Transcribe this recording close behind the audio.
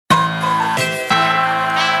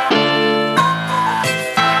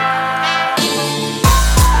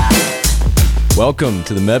Welcome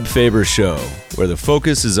to the Meb Faber Show, where the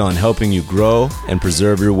focus is on helping you grow and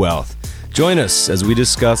preserve your wealth. Join us as we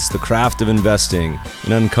discuss the craft of investing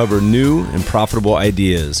and uncover new and profitable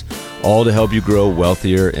ideas, all to help you grow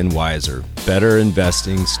wealthier and wiser. Better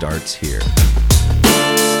investing starts here.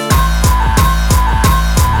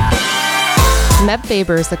 Meb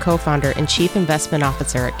Faber is the co-founder and chief investment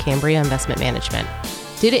officer at Cambria Investment Management.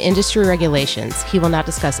 Due to industry regulations, he will not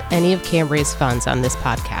discuss any of Cambria's funds on this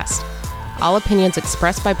podcast. All opinions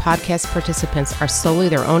expressed by podcast participants are solely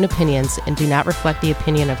their own opinions and do not reflect the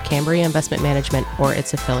opinion of Cambria Investment Management or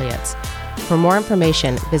its affiliates. For more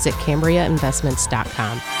information, visit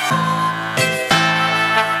CambriaInvestments.com.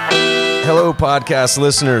 Hello, podcast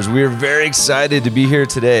listeners. We are very excited to be here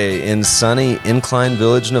today in sunny Incline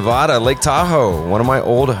Village, Nevada, Lake Tahoe, one of my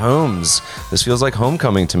old homes. This feels like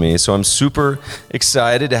homecoming to me, so I'm super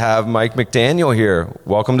excited to have Mike McDaniel here.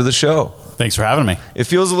 Welcome to the show. Thanks for having me. It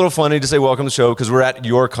feels a little funny to say welcome to the show because we're at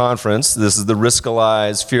your conference. This is the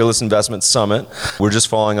Riskalyze Fearless Investment Summit. We're just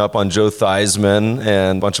following up on Joe Theismann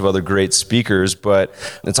and a bunch of other great speakers, but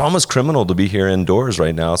it's almost criminal to be here indoors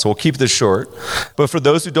right now, so we'll keep this short. But for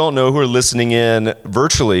those who don't know, who are listening in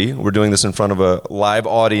virtually, we're doing this in front of a live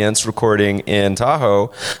audience recording in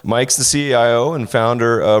Tahoe. Mike's the CIO and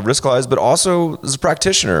founder of Riskalyze, but also is a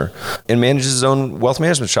practitioner and manages his own wealth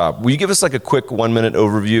management shop. Will you give us like a quick 1-minute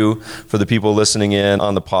overview for the people listening in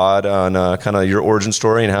on the pod on kind of your origin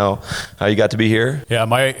story and how you got to be here? Yeah,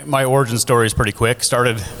 my origin story is pretty quick.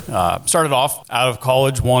 Started off out of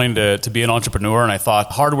college wanting to be an entrepreneur, and I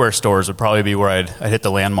thought hardware stores would probably be where I'd hit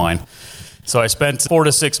the landmine. So I spent 4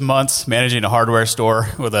 to 6 months managing a hardware store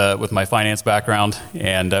with my finance background,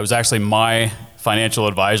 and it was actually my financial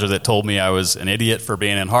advisor that told me I was an idiot for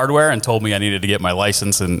being in hardware and told me I needed to get my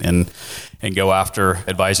license and go after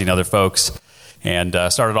advising other folks. And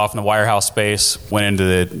started off in the wirehouse space, went into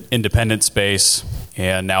the independent space,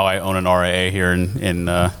 and now I own an RIA here in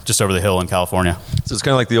just over the hill in California. So it's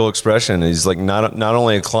kind of like the old expression. He's like not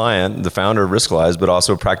only a client, the founder of Riskalyze, but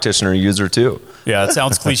also a practitioner user too. Yeah, it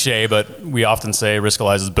sounds cliche, but we often say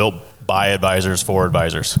Riskalyze is built by advisors for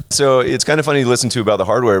advisors. So it's kind of funny to listen to about the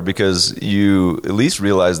hardware because you at least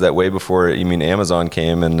realized that way before Amazon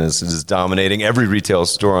came and is dominating every retail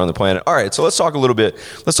store on the planet. All right, so let's talk a little bit.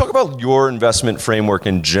 Let's talk about your investment framework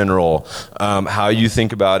in general, how you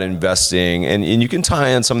think about investing, and you can tie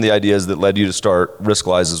in some of the ideas that led you to start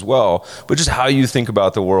Riskalyze as well, but just how you think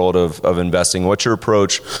about the world of investing. What's your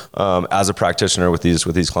approach as a practitioner with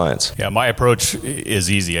these clients? Yeah, my approach is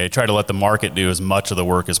easy. I try to let the market do as much of the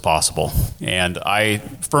work as possible. And I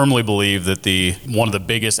firmly believe that one of the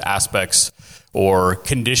biggest aspects or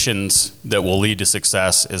conditions that will lead to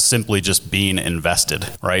success is simply just being invested,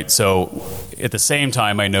 right? So at the same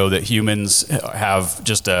time, I know that humans have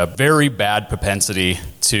just a very bad propensity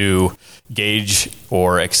to gauge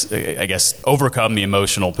or, overcome the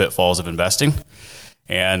emotional pitfalls of investing.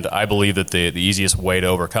 And I believe that the easiest way to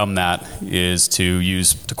overcome that is to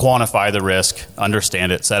quantify the risk,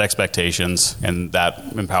 understand it, set expectations, and that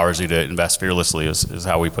empowers you to invest fearlessly is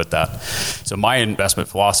how we put that. So my investment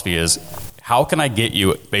philosophy is, how can I get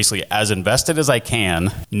you basically as invested as I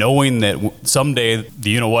can, knowing that someday the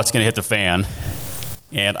you-know-what's going to hit the fan,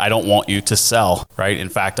 and I don't want you to sell, right? In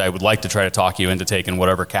fact, I would like to try to talk you into taking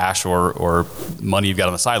whatever cash or money you've got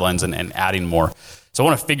on the sidelines and adding more. So I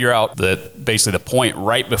want to figure out basically the point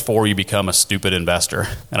right before you become a stupid investor,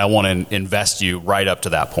 and I want to invest you right up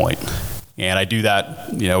to that point. And I do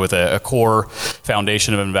that, with a core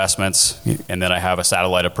foundation of investments, and then I have a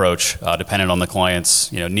satellite approach, dependent on the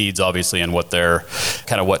client's, needs, obviously, and what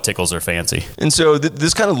tickles their fancy. And so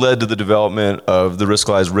this kind of led to the development of the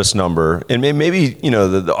Riskalyze risk number. And maybe,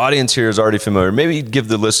 the audience here is already familiar. Maybe give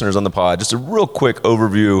the listeners on the pod just a real quick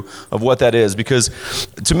overview of what that is, because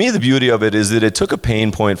to me, the beauty of it is that it took a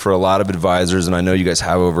pain point for a lot of advisors, and I know you guys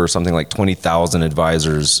have over something like 20,000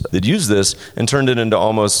 advisors that use this, and turned it into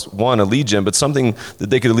almost a lead gen, but something that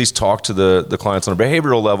they could at least talk to the clients on a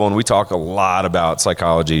behavioral level. And we talk a lot about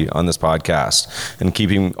psychology on this podcast and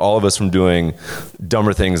keeping all of us from doing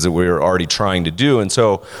dumber things that we're already trying to do. And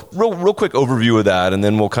so real quick overview of that, and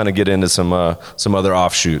then we'll kind of get into some other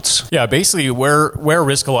offshoots. Yeah, basically where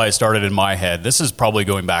Riskalyze started in my head, this is probably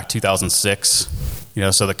going back 2006.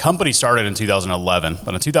 So the company started in 2011,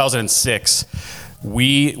 but in 2006,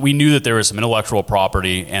 we knew that there was some intellectual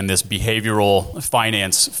property and this behavioral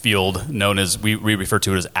finance field known as, we refer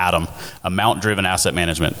to it as ADAM, amount-driven asset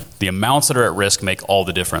management. The amounts that are at risk make all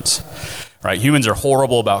the difference, right? Humans are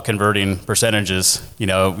horrible about converting percentages. You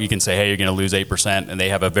can say, hey, you're going to lose 8%, and they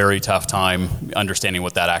have a very tough time understanding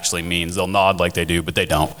what that actually means. They'll nod like they do, but they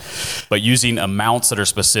don't. But using amounts that are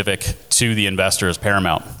specific to the investor is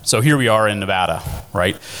paramount. So here we are in Nevada,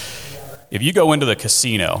 right? If you go into the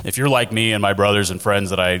casino, if you're like me and my brothers and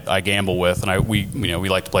friends that I gamble with, and we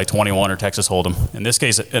like to play 21 or Texas Hold'em, in this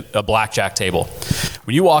case, a blackjack table.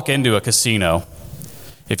 When you walk into a casino,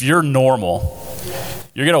 if you're normal,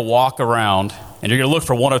 you're going to walk around and you're going to look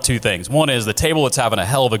for one of two things. One is the table that's having a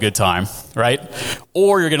hell of a good time, right?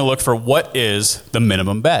 Or you're going to look for what is the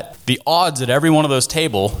minimum bet. The odds at every one of those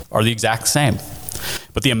tables are the exact same,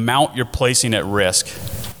 but the amount you're placing at risk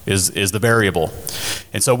is the variable.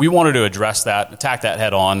 And so we wanted to address that, attack that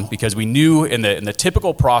head on, because we knew in the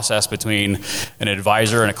typical process between an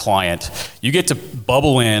advisor and a client, you get to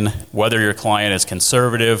bubble in whether your client is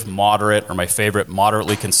conservative, moderate, or my favorite,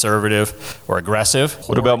 moderately conservative or aggressive.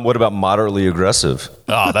 What about moderately aggressive?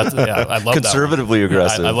 Oh, I love conservatively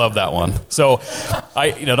aggressive. I love that one. So,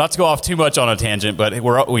 not to go off too much on a tangent, but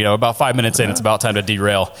we're about 5 minutes in. It's about time to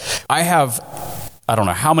derail. I don't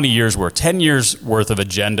know how many years worth, 10 years worth of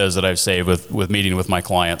agendas that I've saved with meeting with my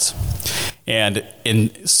clients. And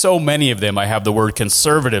in so many of them, I have the word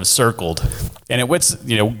conservative circled. And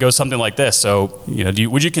it goes something like this. So,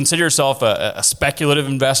 would you consider yourself a speculative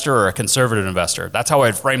investor or a conservative investor? That's how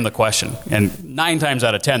I'd frame the question. And 9 times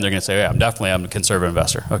out of 10, they're going to say, yeah, I'm a conservative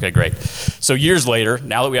investor. Okay, great. So years later,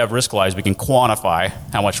 now that we have Riskalyze, we can quantify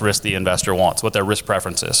how much risk the investor wants, what their risk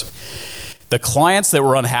preference is. The clients that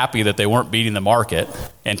were unhappy that they weren't beating the market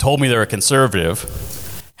and told me they were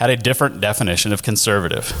conservative had a different definition of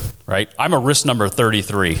conservative, right? I'm a risk number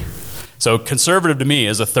 33. So conservative to me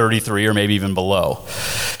is a 33 or maybe even below.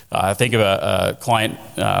 I think of a client,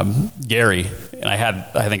 Gary, and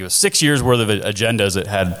I think it was 6 years worth of agendas that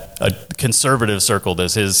had a conservative circled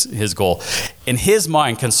as his goal. In his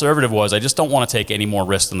mind, conservative was, I just don't want to take any more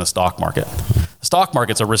risk than the stock market. The stock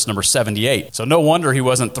market's a risk number 78. So no wonder he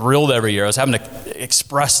wasn't thrilled every year. I was having to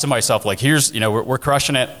express to myself, like, here's, we're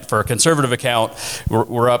crushing it for a conservative account.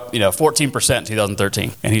 We're up, 14% in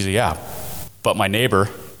 2013. And he's like, yeah, but my neighbor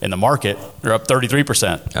in the market, they're up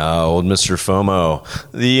 33%. Old Mr.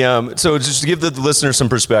 FOMO. So just to give the listener some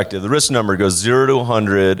perspective, the risk number goes 0 to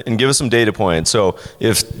 100, and give us some data points. So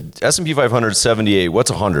if S&P 500 is 78, what's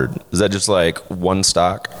 100? Is that just like one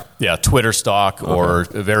stock? Yeah, Twitter stock or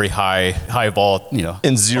a very high vol.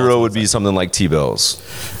 And 0 would be something like T-bills,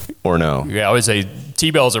 or no? Yeah, I would say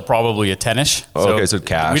T-bills are probably a 10-ish. Okay, so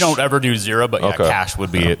cash. We don't ever do 0, but yeah, cash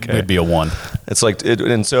would be a 1. It's like,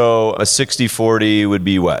 and so a 60-40 would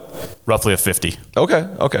be what? Roughly a 50.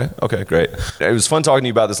 Okay, great. It was fun talking to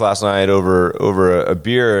you about this last night over a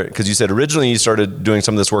beer, because you said originally you started doing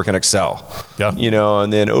some of this work in Excel. Yeah.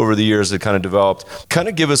 And then over the years it kind of developed. Kind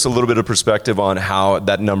of give us a little bit of perspective on how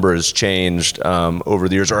that number has changed over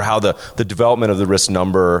the years, or how the development of the risk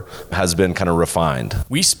number has been kind of refined.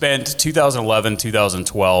 We spent 2011,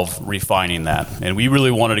 2012 refining that, and we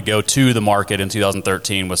really wanted to go to the market in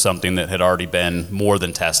 2013 with something that had already been more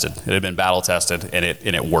than tested. It had been battle tested, and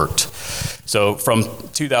it worked. So from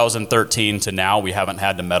 2013 to now, we haven't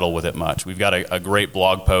had to meddle with it much. We've got a great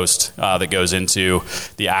blog post that goes into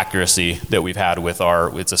the accuracy that we've had with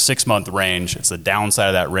it's a 6-month range. It's the downside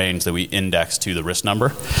of that range that we index to the risk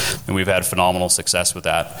number, and we've had phenomenal success with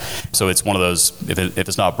that. So it's one of those, if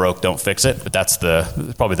it's not broke, don't fix it. But that's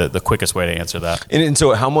probably the quickest way to answer that. And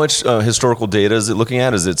so how much historical data is it looking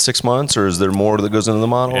at? Is it 6 months, or is there more that goes into the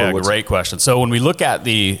model? Yeah, great question. So when we look at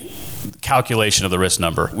the calculation of the risk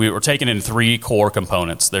number, we were taking in 3 core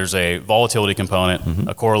components. There's a volatility component,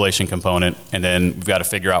 a correlation component, and then we've got to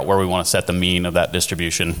figure out where we want to set the mean of that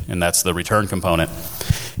distribution, and that's the return component.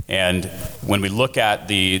 And when we look at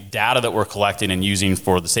the data that we're collecting and using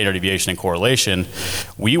for the standard deviation and correlation,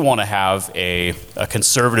 we want to have a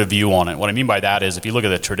conservative view on it. What I mean by that is, if you look at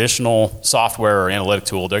the traditional software or analytic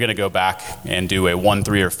tool, they're going to go back and do a 1,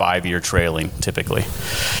 3, or 5 year trailing typically.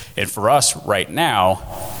 And for us right now,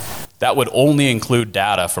 that would only include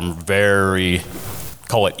data from very,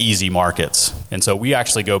 call it easy markets. And so we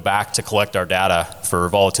actually go back to collect our data for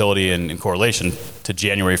volatility and correlation to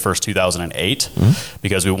January 1st, 2008,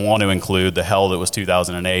 because we want to include the hell that was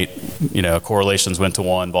 2008. Correlations went to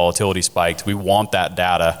 1, volatility spiked. We want that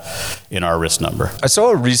data in our risk number. I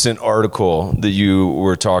saw a recent article that you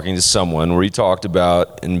were talking to someone where you talked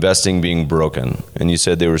about investing being broken, and you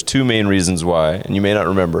said there was 2 main reasons why, and you may not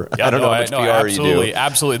remember. Yeah, I don't know how much PR you do.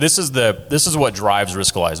 Absolutely. This is what drives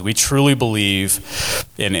Riskalyze. We truly believe,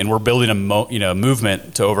 and we're building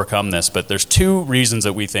movement to overcome this, but there's two reasons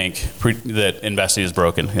that we think that investing is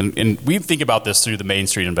broken. And we think about this through the Main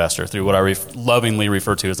Street investor, through what I lovingly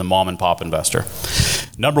refer to as the mom and pop investor.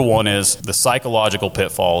 Number one is the psychological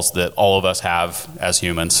pitfalls that all of us have as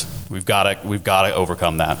humans. We've got to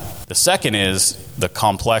overcome that. The second is the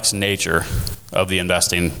complex nature of the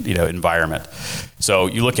investing environment. So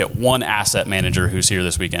you look at one asset manager who's here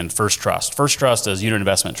this weekend, First Trust. First Trust does unit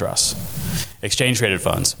investment trusts, exchange traded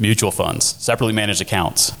funds, mutual funds, separately managed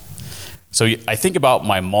accounts. So I think about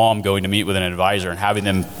my mom going to meet with an advisor and having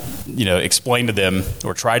them, explain to them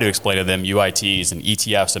or try to explain to them UITs and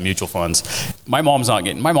ETFs and mutual funds. My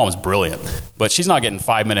mom's brilliant, but she's not getting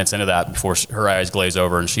 5 minutes into that before her eyes glaze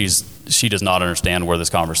over and she does not understand where this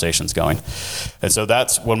conversation's going. And so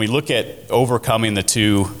that's when we look at overcoming the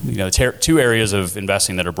two areas of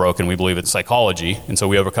investing that are broken. We believe it's psychology, and so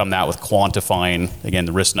we overcome that with quantifying, again,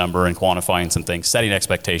 the risk number and quantifying some things, setting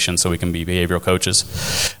expectations so we can be behavioral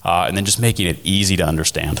coaches, and then just making it easy to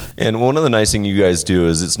understand. And one of the nice things you guys do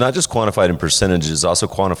is it's not just quantified in percentages, it's also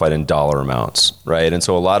quantified in dollar amounts, right? And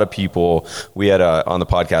so a lot of people, we had on the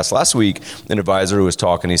podcast last week, an advisor who was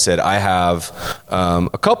talking, he said, I have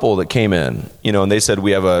a couple that came in, and they said,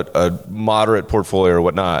 we have a moderate portfolio or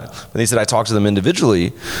whatnot. And they said, I talked to them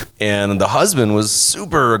individually, and the husband was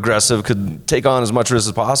super aggressive, could take on as much risk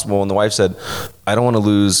as possible. And the wife said, I don't want to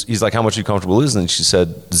lose. He's like, how much are you comfortable losing? And she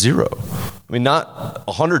said, zero. I mean, not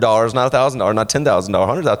 $100, not $1,000, not $10,000,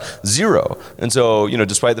 $100,000, zero. And so,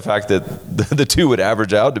 despite the fact that the two would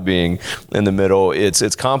average out to being in the middle,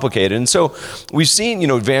 it's complicated. And so we've seen,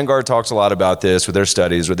 Vanguard talks a lot about this with their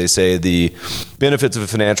studies where they say the benefits of a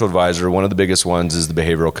financial advisor, one of the biggest ones is the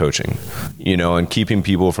behavioral coaching, and keeping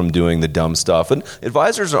people from doing the dumb stuff. And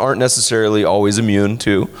advisors aren't necessarily always immune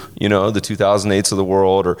to, the 2008s of the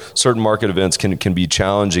world, or certain market events can be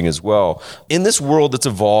challenging as well. In this world that's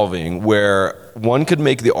evolving, where one could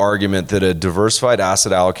make the argument that a diversified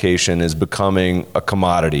asset allocation is becoming a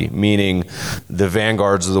commodity, meaning the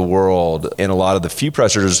Vanguards of the world and a lot of the fee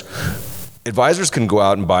pressures, advisors can go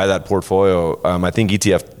out and buy that portfolio. I think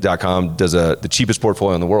ETF.com does the cheapest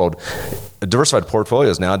portfolio in the world. A diversified portfolio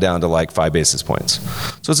is now down to like 5 basis points.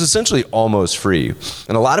 So it's essentially almost free.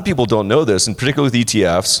 And a lot of people don't know this, and particularly with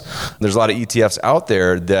ETFs, there's a lot of ETFs out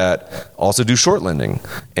there that also do short lending.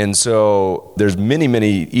 And so there's many,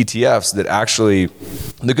 many ETFs that actually,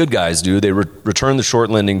 the good guys do, they return the short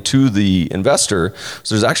lending to the investor.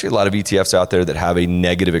 So there's actually a lot of ETFs out there that have a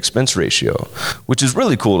negative expense ratio, which is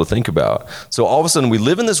really cool to think about. So all of a sudden we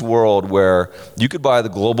live in this world where you could buy the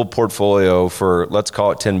global portfolio for, let's call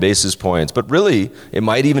it 10 basis points, but really it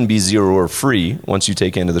might even be zero or free once you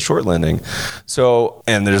take into the short lending. So,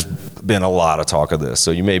 and there's been a lot of talk of this,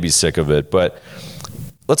 so you may be sick of it, but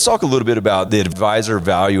let's talk a little bit about the advisor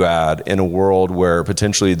value add in a world where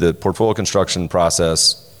potentially the portfolio construction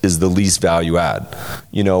process is the least value add.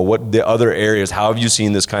 What the other areas, how have you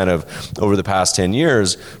seen this kind of over the past 10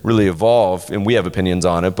 years really evolve? And we have opinions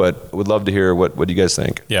on it, but would love to hear what you guys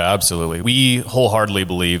think. Yeah, absolutely. We wholeheartedly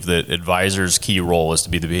believe that advisors' key role is to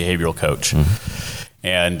be the behavioral coach. Mm-hmm.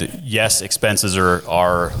 And yes, expenses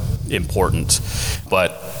are important,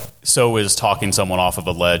 but so is talking someone off of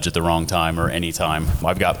a ledge at the wrong time or any time.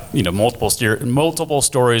 I've got multiple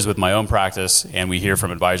stories with my own practice, and we hear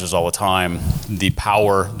from advisors all the time the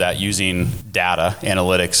power that using data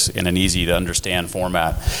analytics in an easy to understand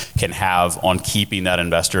format can have on keeping that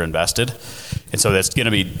investor invested. And so that's going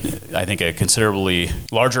to be, I think, a considerably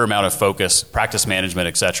larger amount of focus, practice management,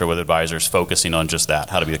 et cetera, with advisors focusing on just that,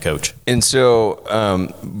 how to be a coach. And so,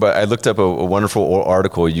 but I looked up a wonderful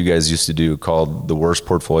article you guys used to do called The Worst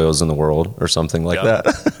Portfolios in the World or something like that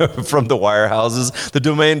from the wirehouses. The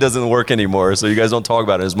domain doesn't work anymore, so you guys don't talk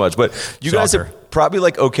about it as much. But you guys have probably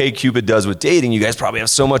like OkCupid does with dating. You guys probably have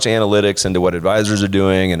so much analytics into what advisors are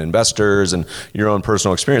doing and investors and your own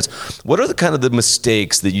personal experience. What are the kind of the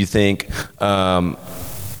mistakes that you think,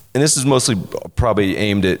 and this is mostly probably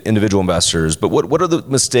aimed at individual investors, but what are the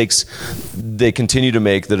mistakes they continue to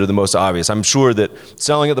make that are the most obvious? I'm sure that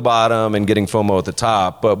selling at the bottom and getting FOMO at the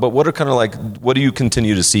top, but what are kind of like, what do you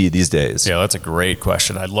continue to see these days? Yeah, that's a great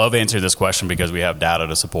question. I'd love to answer this question because we have data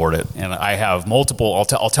to support it. And I have multiple,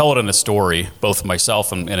 I'll tell it in a story, both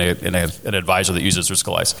myself and an advisor that uses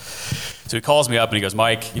Riskalyze. So he calls me up and he goes,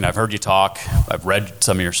 Mike, I've heard you talk. I've read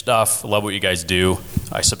some of your stuff. I love what you guys do.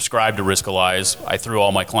 I subscribe to Riskalyze. I threw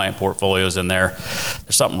all my client portfolios in there.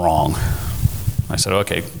 There's something wrong. I said,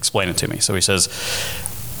 okay, explain it to me. So he says,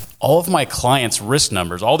 all of my clients' risk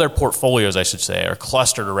numbers, all their portfolios, I should say, are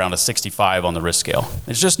clustered around a 65 on the risk scale.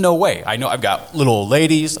 There's just no way. I know I've got little old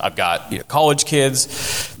ladies, I've got college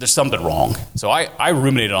kids. There's something wrong. So I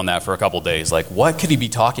ruminated on that for a couple of days. Like, what could he be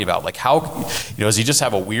talking about? Like, how, does he just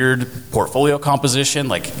have a weird portfolio composition?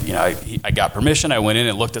 Like, I got permission. I went in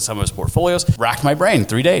and looked at some of his portfolios, racked my brain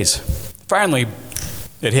 3 days. Finally,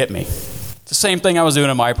 it hit me. It's the same thing I was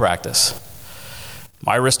doing in my practice.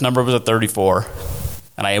 My risk number was a 34.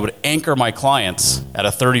 And I would anchor my clients at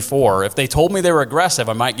a 34. If they told me they were aggressive,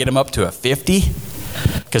 I might get them up to a 50.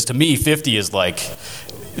 Because to me, 50 is like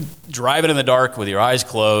driving in the dark with your eyes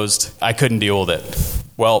closed. I couldn't deal with it.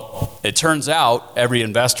 Well, it turns out every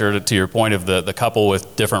investor, to your point of the couple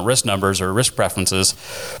with different risk numbers or risk preferences,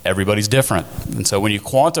 everybody's different. And so when you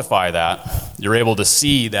quantify that, you're able to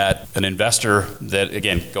see that an investor that,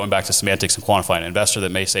 again, going back to semantics and quantifying, an investor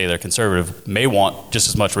that may say they're conservative may want just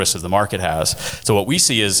as much risk as the market has. So what we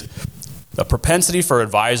see is a propensity for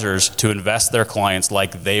advisors to invest their clients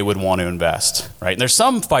like they would want to invest, right? And there's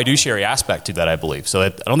some fiduciary aspect to that, I believe. So I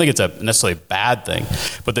don't think it's necessarily a bad thing,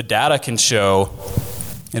 but the data can show,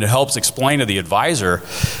 and it helps explain to the advisor,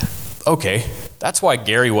 okay, that's why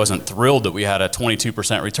Gary wasn't thrilled that we had a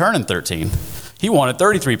 22% return in 13. He wanted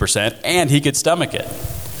 33%, and he could stomach it,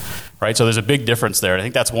 right? So there's a big difference there. I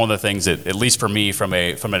think that's one of the things that, at least for me, from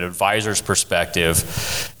an advisor's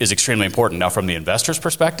perspective, is extremely important. Now, from the investor's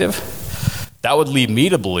perspective, that would lead me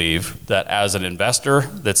to believe that as an investor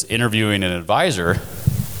that's interviewing an advisor,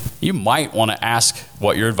 you might want to ask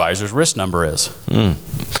what your advisor's risk number is.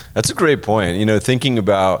 That's a great point. Thinking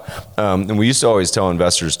about, and we used to always tell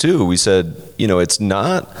investors too, we said, it's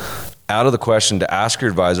not out of the question to ask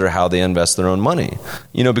your advisor how they invest their own money.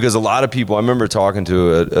 Because a lot of people, I remember talking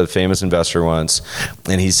to a famous investor once,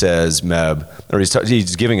 and he says,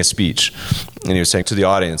 he's giving a speech, and he was saying to the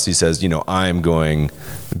audience, he says, I'm going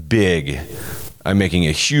big. I'm making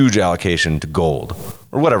a huge allocation to gold,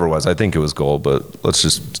 or whatever it was. I think it was gold, but let's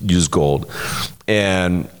just use gold.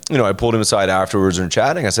 And, I pulled him aside afterwards and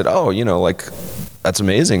chatting. I said, that's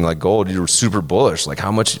amazing. Like, gold, you're super bullish. Like,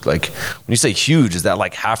 how much, when you say huge, is that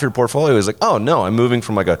like half your portfolio? He's like, oh no, I'm moving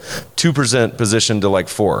from like a 2% position to like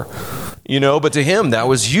 4. But to him, that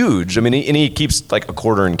was huge. I mean, he keeps like a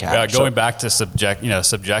quarter in cash. Yeah, going back to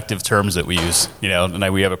subjective terms that we use,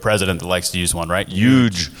 and we have a president that likes to use one, right?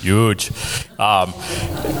 Huge.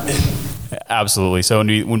 Absolutely. So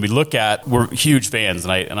when we look at, we're huge fans,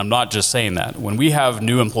 and I'm not just saying that. When we have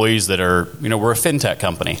new employees that are, we're a fintech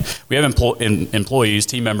company. We have employees,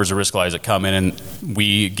 team members of Riskalyze that come in, and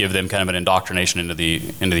we give them kind of an indoctrination into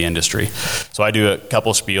the industry. So I do a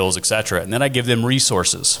couple spiels, et cetera, and then I give them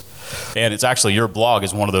resources. And it's actually, your blog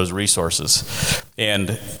is one of those resources.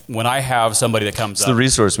 And when I have somebody that comes up... It's the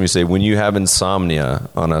resource when you say, when you have insomnia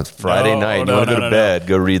on a Friday night, you want to go to bed,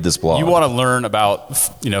 go read this blog. You want to learn about,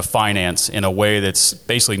 finance in a way that's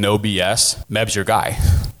basically no BS. Meb's your guy.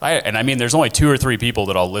 There's only 2 or 3 people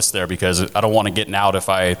that I'll list there because I don't want to get out if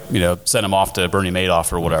I, send them off to Bernie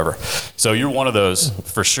Madoff or whatever. So you're one of those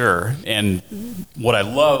for sure. And what I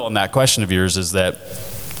love on that question of yours is that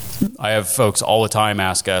I have folks all the time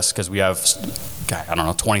ask us, because we have,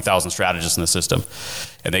 20,000 strategists in the system.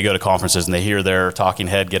 And they go to conferences and they hear their talking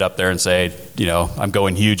head get up there and say, I'm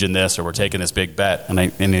going huge in this, or we're taking this big bet. And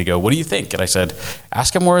they go, what do you think? And I said,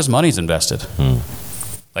 ask him where his money's invested.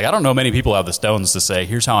 Like, I don't know many people have the stones to say,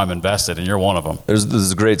 here's how I'm invested, and you're one of them.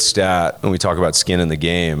 There's a great stat when we talk about skin in the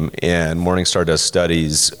game, and Morningstar does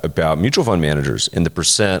studies about mutual fund managers and the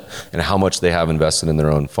percent and how much they have invested in their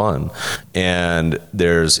own fund. And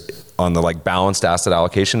there's, on the balanced asset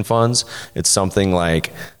allocation funds, it's something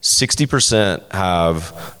like 60%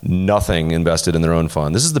 have nothing invested in their own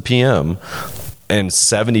fund. This is the PM. And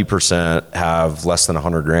 70% have less than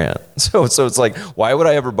 $100,000. So it's like, why would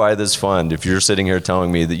I ever buy this fund if you're sitting here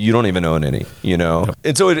telling me that you don't even own any, Yep.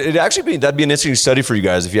 And so that'd be an interesting study for you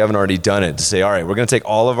guys if you haven't already done it, to say, all right, we're going to take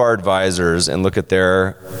all of our advisors and look at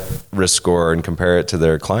their risk score and compare it to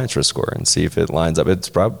their client's risk score and see if it lines up. It's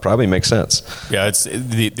probably makes sense. Yeah, it's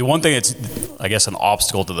the one thing that's, I guess, an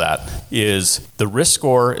obstacle to that is the risk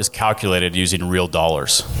score is calculated using real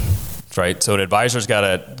dollars. Right? So an advisor's got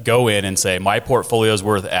to go in and say, my portfolio is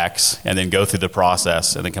worth X, and then go through the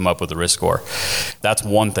process and then come up with a risk score. That's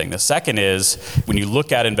one thing. The second is, when you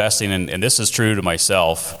look at investing, and this is true to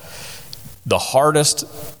myself, the hardest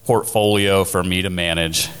portfolio for me to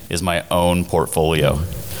manage is my own portfolio.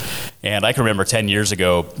 And I can remember 10 years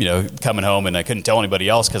ago, coming home, and I couldn't tell anybody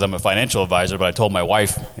else because I'm a financial advisor, but I told my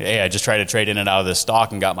wife, hey, I just tried to trade in and out of this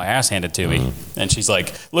stock and got my ass handed to me. And she's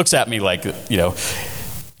like, looks at me like,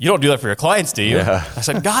 you don't do that for your clients, do you? Yeah. I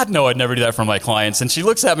said, God, no, I'd never do that for my clients. And she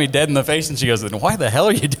looks at me dead in the face and she goes, then why the hell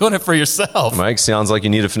are you doing it for yourself? Mike, sounds like you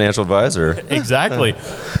need a financial advisor. Exactly.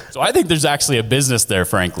 So I think there's actually a business there,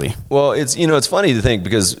 frankly. Well, it's funny to think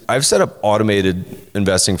because I've set up automated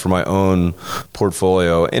investing for my own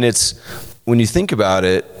portfolio. And it's, when you think about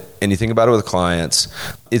it and you think about it with clients,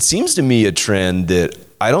 it seems to me a trend that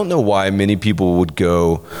I don't know why many people would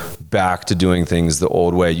go back to doing things the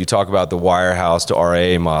old way. You talk about the wirehouse to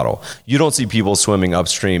RIA model. You don't see people swimming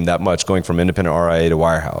upstream that much, going from independent RIA to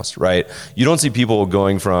wirehouse, right? You don't see people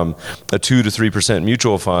going from a 2 to 3%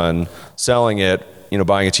 mutual fund, selling it,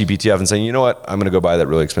 buying a cheap ETF and saying, you know what, I'm going to go buy that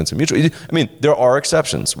really expensive mutual. I mean, there are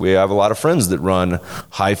exceptions. We have a lot of friends that run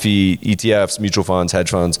high fee ETFs, mutual funds,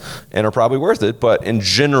 hedge funds, and are probably worth it. But in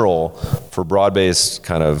general, for broad-based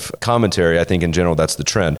kind of commentary, I think in general, that's the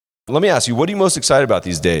trend. Let me ask you, what are you most excited about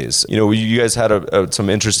these days? You guys had some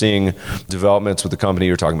interesting developments with the company.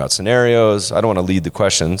 You're talking about scenarios. I don't want to lead the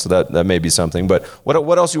question, so that may be something. But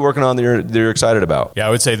what else are you working on that you're excited about? Yeah,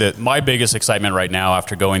 I would say that my biggest excitement right now,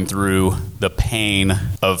 after going through the pain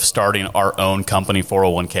of starting our own company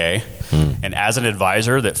 401k, and as an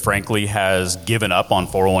advisor that frankly has given up on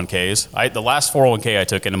 401ks, the last 401k I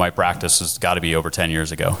took into my practice has got to be over 10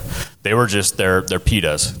 years ago. They were just, they're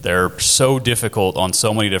PITAs. They're so difficult on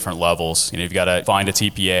so many different levels. You've got to find a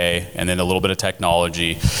TPA and then a little bit of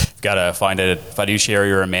technology. You've got to find a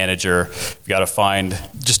fiduciary or a manager. You've got to find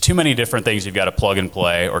just too many different things you've got to plug and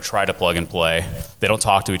play or try to plug and play. They don't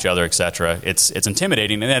talk to each other, et cetera. It's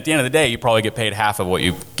intimidating. And at the end of the day, you probably get paid half of what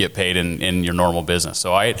you get paid in your normal business.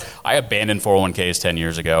 So I abandoned 401ks 10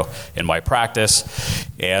 years ago in my practice.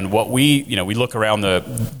 And what we look around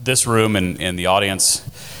this room and the audience,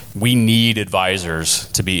 we need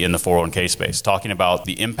advisors to be in the 401k space, talking about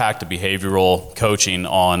the impact of behavioral coaching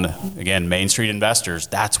on, again, Main Street investors.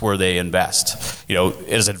 That's where they invest.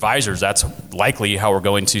 As advisors, that's likely how we're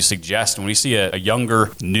going to suggest. When we see a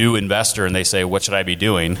younger, new investor and they say, what should I be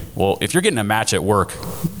doing? Well, if you're getting a match at work,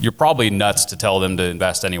 you're probably nuts to tell them to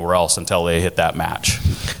invest anywhere else until they hit that match.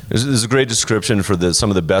 There's a great description for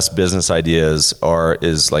some of the best business ideas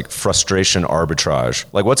is like frustration arbitrage.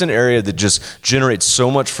 Like, what's an area that just generates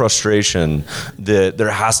so much frustration that there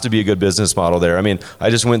has to be a good business model there? I mean, I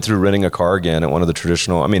just went through renting a car again at one of the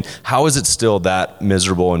traditional. I mean, how is it still that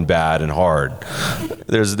miserable and bad and hard?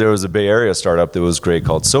 There was a Bay Area startup that was great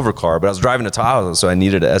called Silver Car, but I was driving to Tahoe, so I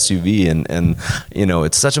needed an SUV, and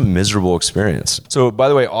it's such a miserable experience. So, by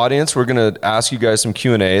the way, audience, we're going to ask you guys some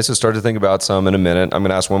Q&A, so start to think about some in a minute. I'm going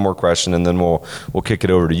to ask one more question, and then we'll kick it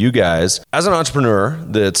over to you guys. As an entrepreneur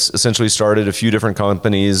that's essentially started a few different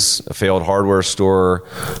companies, a failed hardware store,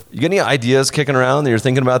 you got any ideas kicking around that you're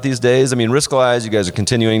thinking about these days? I mean, Riskalyze, you guys are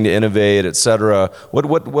continuing to innovate, et cetera.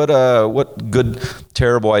 What good,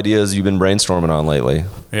 terrible ideas you've been brainstorming on lately?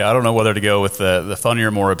 Yeah, I don't know whether to go with the funnier,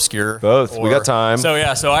 more obscure. Both. We got time. So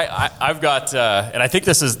I've got, and I think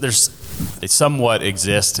they somewhat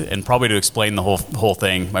exist, and probably to explain the whole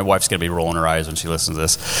thing, my wife's going to be rolling her eyes when she listens to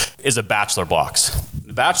this, is a bachelor box.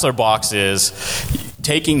 The bachelor box is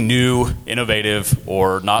taking new, innovative,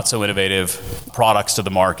 or not so innovative products to the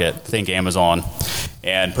market, think Amazon,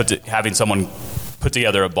 and having someone put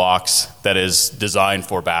together a box that is designed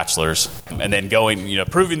for bachelors, and then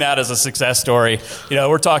proving that as a success story.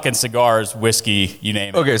 We're talking cigars, whiskey, you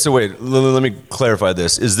name it. Okay, so wait, let me clarify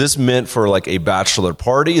this. Is this meant for like a bachelor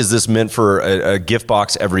party? Is this meant for a gift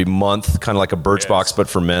box every month, kind of like a Birchbox, but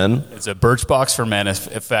for men? It's a Birchbox for men,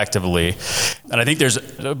 effectively. And I think there's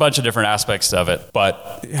a bunch of different aspects of it,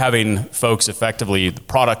 but having folks effectively, the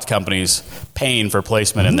product companies, paying for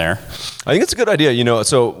placement in there. I think it's a good idea.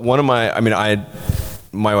 So one of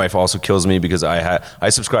my wife also kills me because I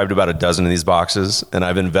subscribe to about a dozen of these boxes, and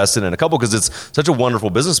I've invested in a couple because it's such a wonderful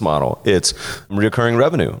business model. It's recurring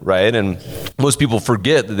revenue, right? And most people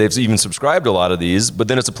forget that they've even subscribed to a lot of these, but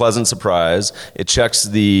then it's a pleasant surprise. It checks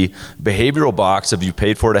the behavioral box if you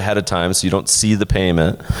paid for it ahead of time, so you don't see the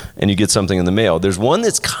payment, and you get something in the mail. There's one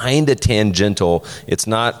that's kind of tangential. It's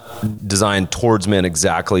not designed towards men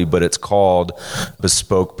exactly, but it's called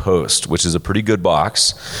Bespoke Post, which is a pretty good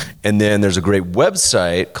box. And then there's a great website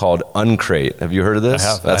called Uncrate. Have you heard of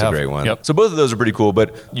this? That's a great one. Yep. So both of those are pretty cool,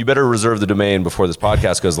 but you better reserve the domain before this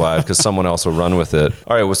podcast goes live because someone else will run with it.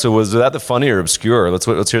 All right, well, so was that the funny or obscure? Let's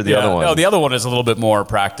hear the other one. No, the other one is a little bit more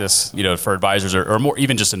practice, for advisors or more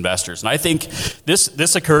even just investors. And I think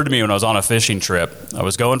this occurred to me when I was on a fishing trip. I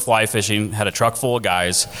was going fly fishing, had a truck full of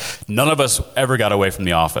guys. None of us ever got away from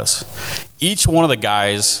the office. Each one of the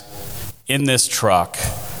guys in this truck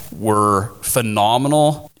were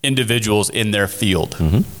phenomenal individuals in their field.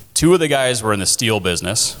 Mm-hmm. Two of the guys were in the steel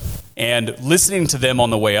business, and listening to them on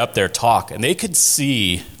the way up there talk, and they could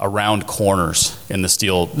see around corners in the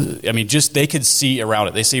steel. I mean, just they could see around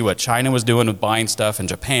it. They see what China was doing with buying stuff in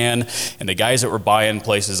Japan, and the guys that were buying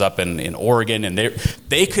places up in Oregon, and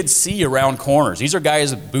they could see around corners. These are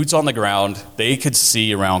guys with boots on the ground. They could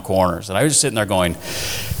see around corners. And I was just sitting there going,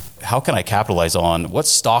 how can I capitalize on? What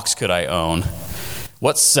stocks could I own?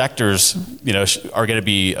 What sectors, are going to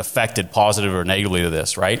be affected positive or negatively to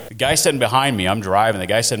this, right? The guy sitting behind me, I'm driving, the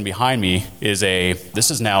guy sitting behind me this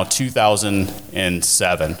is now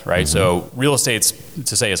 2007, right? So real estate's,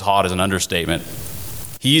 to say is hot is an understatement.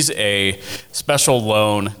 He's a special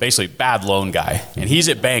loan, basically bad loan guy. And he's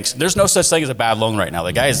at banks. There's no such thing as a bad loan right now.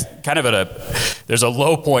 The guy is kind of there's a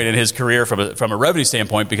low point in his career from a revenue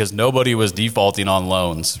standpoint because nobody was defaulting on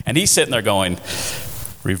loans. And he's sitting there going,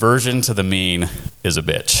 reversion to the mean is a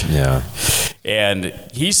bitch. Yeah. And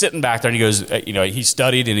he's sitting back there and he goes, he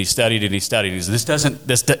studied and he studied and he studied. He says,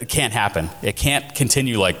 this can't happen. It can't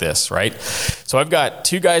continue like this, right? So I've got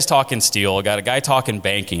two guys talking steel. I got a guy talking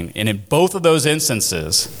banking. And in both of those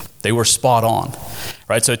instances, they were spot on,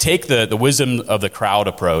 right? So take the wisdom of the crowd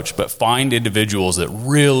approach, but find individuals that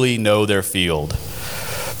really know their field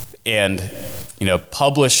and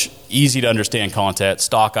publish easy to understand content,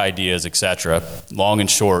 stock ideas, etc. Long and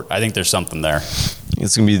short, I think there's something there.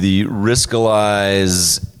 It's going to be the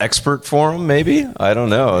Riskalyze expert forum, maybe? I don't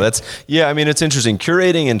know. It's interesting.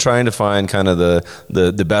 Curating and trying to find kind of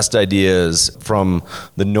the best ideas from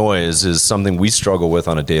the noise is something we struggle with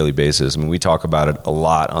on a daily basis. I mean, we talk about it a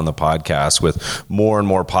lot on the podcast with more and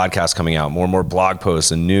more podcasts coming out, more and more blog posts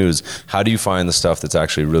and news. How do you find the stuff that's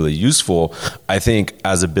actually really useful? I think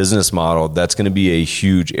as a business model, that's going to be a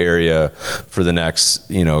huge area for the next,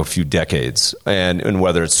 few decades. And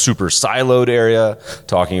whether it's super siloed area,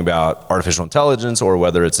 talking about artificial intelligence, or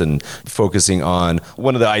whether it's in focusing on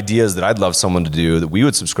one of the ideas that I'd love someone to do that we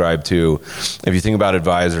would subscribe to. If you think about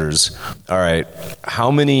advisors, all right,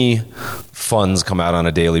 how many funds come out on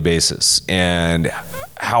a daily basis? And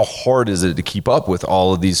how hard is it to keep up with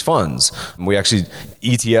all of these funds?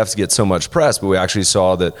 ETFs get so much press, but we actually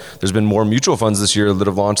saw that there's been more mutual funds this year that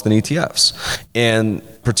have launched than ETFs. And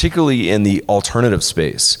particularly in the alternative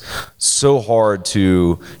space, so hard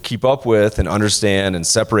to keep up with and understand and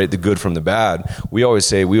separate the good from the bad. We always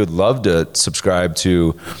say we would love to subscribe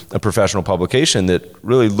to a professional publication that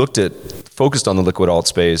really focused on the liquid alt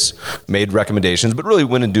space, made recommendations, but really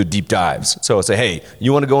went and do deep dives. So say, hey,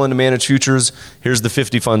 you want to go into managed futures? Here's the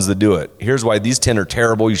 50 funds that do it. Here's why these 10 are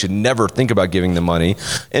terrible. You should never think about giving them money.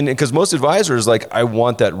 And because most advisors, I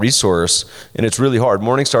want that resource, and it's really hard.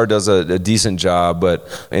 Morningstar does a decent job, but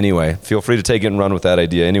anyway, feel free to take it and run with that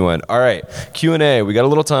idea. Anyone? All right, Q&A. We got a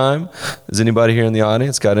little time. Is anybody here in the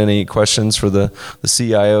audience got any questions for the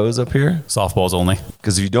CIOs up here? Softballs only.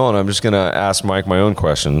 Because if you don't, I'm just going to ask Mike my own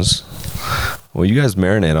questions. Well, you guys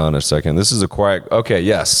marinate on it a second. This is a quiet... Okay,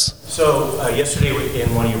 yes. So yesterday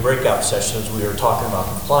in one of your breakout sessions, we were talking about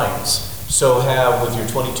compliance. So with your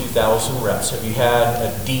 22,000 reps, have you had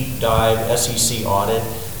a deep dive SEC audit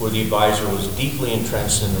where the advisor was deeply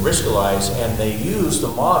entrenched in the Riskalyze and they used the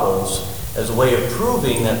models as a way of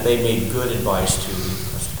proving that they made good advice to the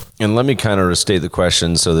And let me kind of restate the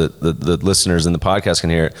question so that the listeners in the podcast can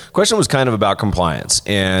hear it. The question was kind of about compliance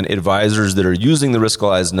and advisors that are using the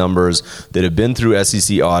Riskalyze numbers that have been through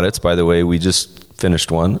SEC audits. By the way, we just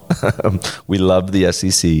finished one. We love the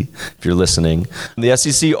SEC, if you're listening. The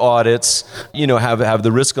SEC audits, have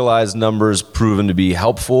the Riskalyze numbers proven to be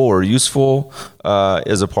helpful or useful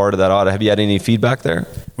as a part of that audit? Have you had any feedback there?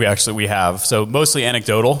 We have. So mostly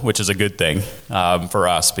anecdotal, which is a good thing for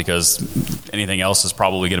us because anything else is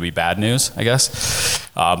probably going to be bad news, I guess.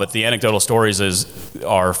 But the anecdotal stories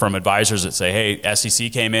are from advisors that say, hey,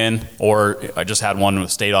 SEC came in, or I just had one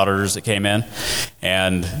with state auditors that came in,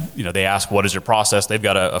 and they ask, what is your process? They've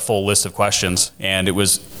got a full list of questions, and it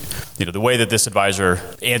was, the way that this advisor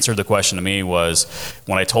answered the question to me was,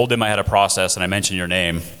 when I told them I had a process and I mentioned your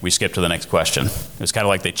name, we skipped to the next question. It was kind of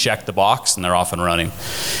like they checked the box and they're off and running.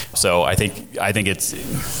 So I think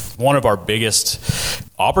it's one of our biggest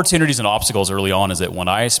opportunities and obstacles early on is that when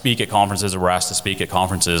I speak at conferences or we're asked to speak at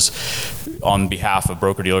conferences on behalf of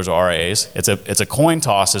broker-dealers or RIAs, it's a coin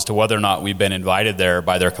toss as to whether or not we've been invited there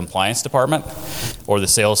by their compliance department or the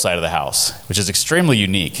sales side of the house, which is extremely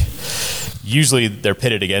unique. Usually they're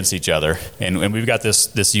pitted against each other, and we've got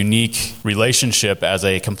this unique relationship as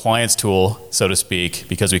a compliance tool, so to speak,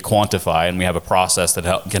 because we quantify and we have a process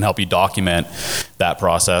that can help you document that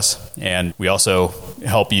process. And we also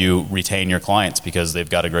help you retain your clients because they've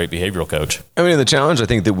got a great behavioral coach. I mean, the challenge I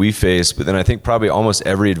think that we face, but then I think probably almost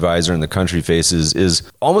every advisor in the country faces, is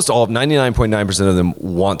almost all of 99.9% of them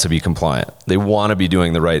want to be compliant. They want to be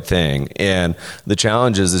doing the right thing. And the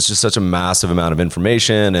challenge is it's just such a massive amount of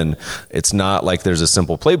information, and it's not like there's a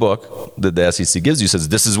simple playbook that the SEC gives you, says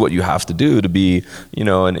this is what you have to do to be,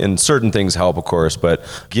 and certain things help, of course, but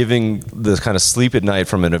giving the kind of sleep at night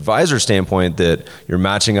from an advisor standpoint that you're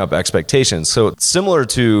matching up expectations. So it's similar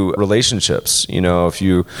to relationships. If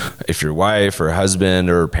your wife or husband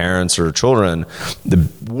or parents or children, the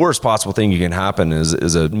worst possible thing you can happen is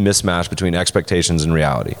a mismatch between expectations and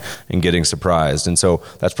reality and getting surprised. And so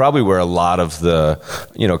that's probably where a lot of the,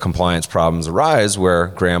 compliance problems arise, where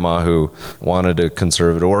grandma who wanted a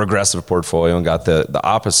conservative or aggressive portfolio and got the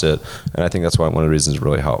opposite. And I think that's why one of the reasons it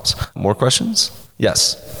really helps. More questions?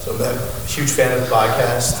 Yes. So I'm a huge fan of the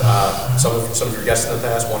podcast. Some of your guests in the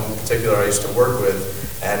past, one in particular I used to work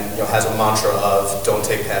with, and has a mantra of don't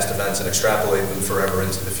take past events and extrapolate them forever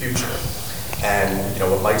into the future. And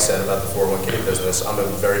what Mike said about the 401k business, I'm a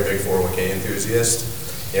very big 401k enthusiast.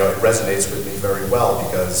 It resonates with me very well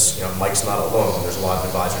because Mike's not alone. There's a lot of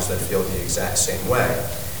advisors that feel the exact same way.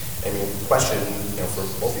 I mean, question for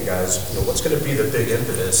both of you guys, what's going to be the big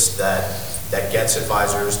impetus that gets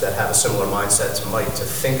advisors that have a similar mindset to Mike to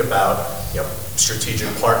think about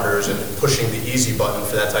strategic partners and pushing the easy button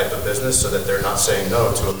for that type of business so that they're not saying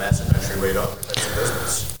no to a massive entryway to other types of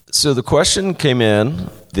business? So the question came in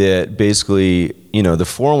that basically, the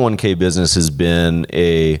 401k business has been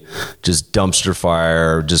a just dumpster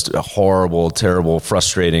fire, just a horrible, terrible,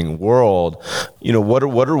 frustrating world.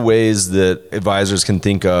 What are ways that advisors can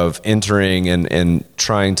think of entering and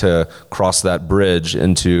trying to cross that bridge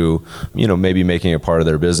into, maybe making it part of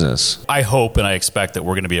their business? I hope and I expect that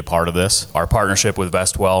we're going to be a part of this. Our partnership with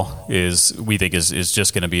Vestwell we think is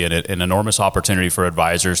just going to be an enormous opportunity for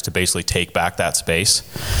advisors to basically take back that space.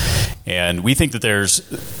 And we think that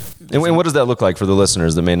And what does that look like for the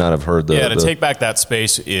listeners that may not have heard to take back that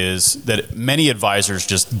space is that many advisors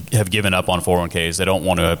just have given up on 401ks. They don't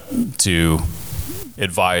want to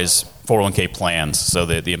advise 401k plans, so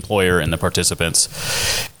the employer and the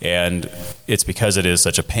participants. And it's because it is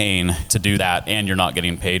such a pain to do that, and you're not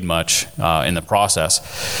getting paid much in the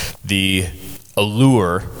process. The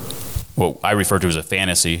allure, what I refer to as a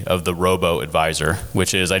fantasy of the robo-advisor,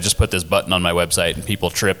 which is I just put this button on my website and people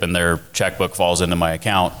trip and their checkbook falls into my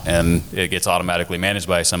account and it gets automatically managed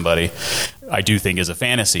by somebody, I do think is a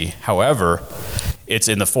fantasy. However, it's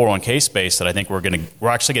in the 401k space that I think we're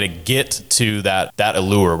actually going to get to that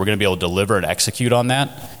allure. We're going to be able to deliver and execute on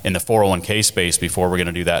that in the 401k space before we're going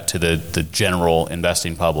to do that to the general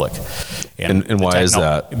investing public. And why is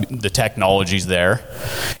that? The technology's there.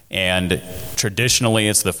 And traditionally,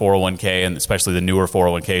 it's the 401k, and especially the newer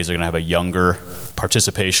 401ks are going to have a younger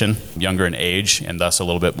participation, younger in age, and thus a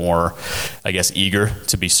little bit more, I guess, eager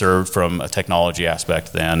to be served from a technology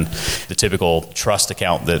aspect than the typical trust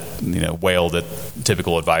account whale that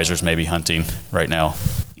typical advisors may be hunting right now.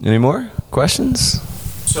 Any more questions?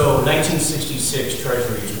 So 1966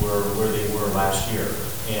 treasuries were where they were last year,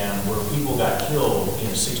 and where people got killed in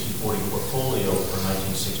a 60-40 portfolio from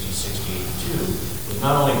 1960-62 was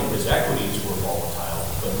not only because equities were volatile,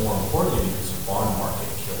 but more importantly because the bond market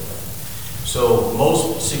killed them. So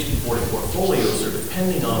most 60-40 portfolios are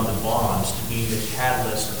depending on the bonds to be the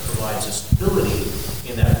catalyst that provides a stability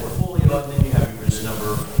in that portfolio, and then you have your risk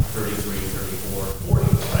number 33, 34, 40,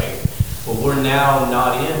 right? But we're now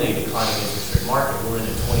not in a declining interest rate market. We're in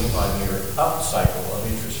a 25-year up cycle of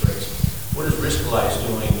interest rates. What is Riskalyze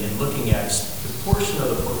doing in looking at the portion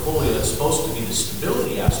of the portfolio that's supposed to be the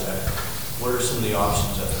stability aspect? What are some of the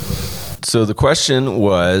options that they're looking at? So the question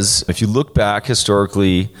was, if you look back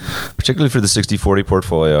historically, particularly for the 60-40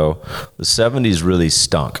 portfolio, the 70s really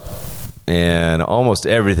stunk. And almost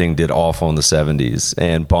everything did awful in the 70s,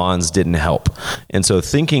 and bonds didn't help. And so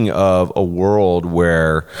thinking of a world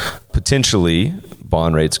where potentially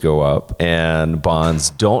bond rates go up and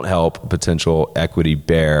bonds don't help potential equity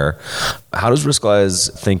bear, how does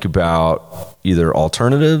Riskalyze think about either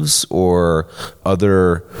alternatives or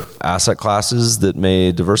other asset classes that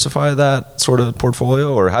may diversify that sort of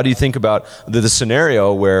portfolio? Or how do you think about the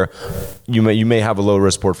scenario where you may have a low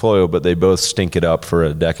risk portfolio, but they both stink it up for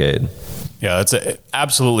a decade? Yeah, that's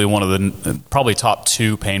absolutely one of the probably top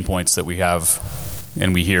two pain points that we have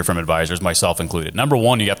and we hear from advisors, myself included. Number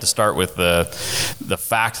one, you have to start with the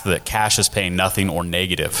fact that cash is paying nothing or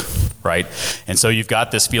negative, right? And so you've got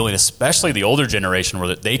this feeling, especially the older generation,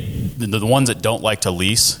 where the ones that don't like to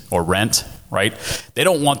lease or rent right? They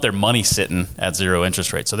don't want their money sitting at zero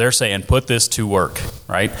interest rate. So they're saying, put this to work,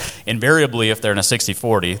 right? Invariably, if they're in a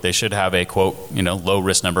 60-40, they should have a, quote, low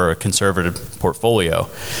risk number, a conservative portfolio.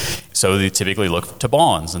 So they typically look to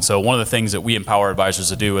bonds. And so one of the things that we empower advisors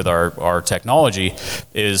to do with our technology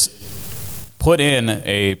is put in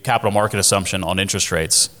a capital market assumption on interest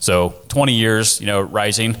rates. So 20 years,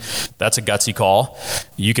 rising, that's a gutsy call.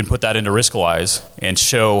 You can put that into Riskalyze and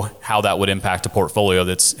show how that would impact a portfolio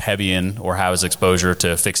that's heavy in or has exposure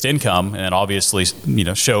to fixed income, and obviously,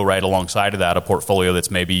 show right alongside of that a portfolio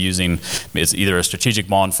that's maybe using is either a strategic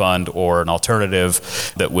bond fund or an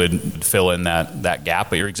alternative that would fill in that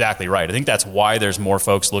gap. But you're exactly right. I think that's why there's more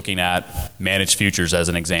folks looking at managed futures as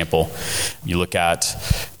an example. You look at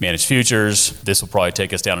managed futures, this will probably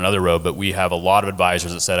take us down another road, but we have a lot of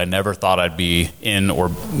advisors that said, I never thought I'd be in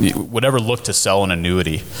or would ever look to sell an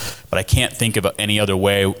annuity, but I can't think of any other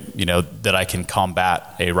way, that I can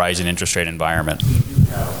combat a rising interest rate environment. You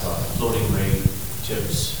have floating rate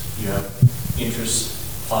tips, you have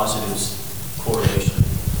interest, positives, correlation,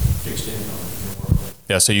 fixed income.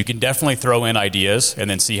 Yeah, so you can definitely throw in ideas and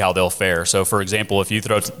then see how they'll fare. So, for example, if you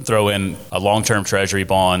throw in a long-term treasury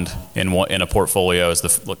bond in a portfolio,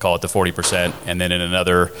 we'll call it the 40%, and then in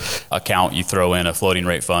another account you throw in a floating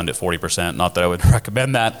rate fund at 40%. Not that I would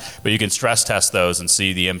recommend that, but you can stress test those and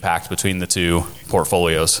see the impact between the two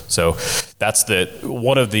portfolios. So that's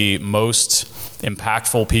one of the most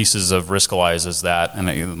impactful pieces of Riskalyze is that,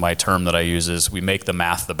 and my term that I use is, we make the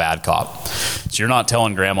math the bad cop. So you're not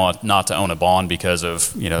telling grandma not to own a bond because of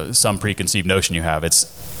some preconceived notion you have.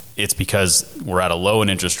 It's because we're at a low in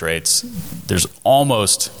interest rates. There's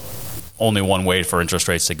almost only one way for interest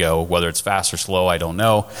rates to go, whether it's fast or slow, I don't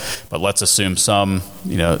know, but let's assume some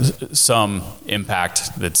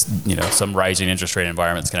impact that's, some rising interest rate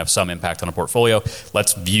environments can have some impact on a portfolio.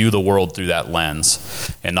 Let's view the world through that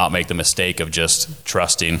lens and not make the mistake of just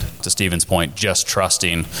trusting, to Stephen's point, just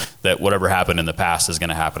trusting that whatever happened in the past is going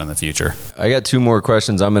to happen in the future. I got two more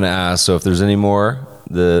questions I'm going to ask, so if there's any more,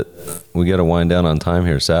 we got to wind down on time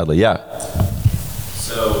here, sadly. Yeah.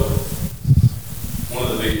 So one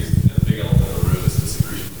of the big elephant in the room is this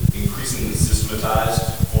increasingly systematized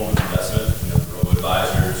form of investment. The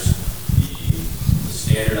robo-advisors, the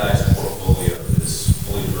standardized portfolio is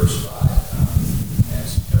fully diversified, and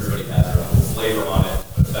everybody has their own flavor on it,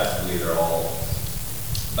 but effectively they're all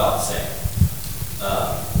about the same.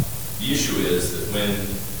 The issue is that when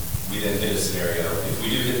we then hit a scenario, if we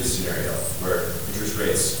do hit the scenario where interest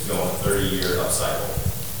rates go on a 30-year upcycle,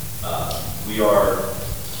 we are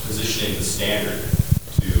positioning the standard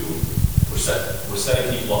to, we're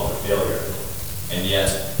setting people up for failure, and yet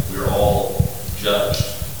we're all judged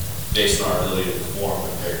based on our ability to perform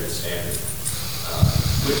compared to the standard.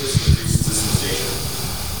 With this increased systemization,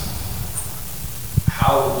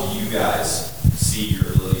 how do you guys see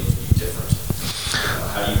your ability to be different?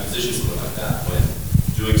 How do you position something like that when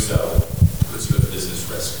doing so puts you at business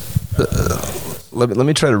risk? Let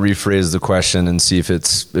me try to rephrase the question and see if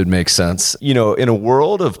it makes sense. In a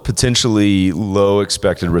world of potentially low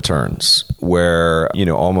expected returns, where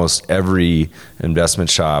almost every investment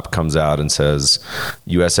shop comes out and says,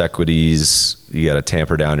 U.S. equities, you got to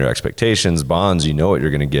tamper down your expectations. Bonds, you know what you're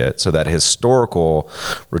going to get. So that historical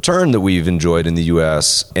return that we've enjoyed in the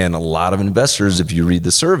U.S., and a lot of investors, if you read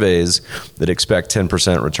the surveys, that expect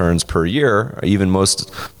 10% returns per year, even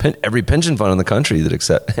every pension fund in the country that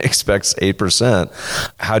expects 8%.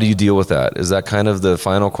 How do you deal with that? Is that kind of the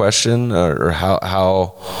final question, or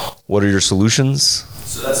what are your solutions?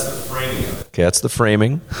 So that's the framing of it. Okay, that's the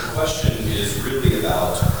framing. The question is really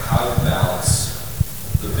about how you balance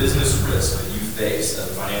the business risk that you face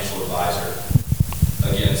as a financial advisor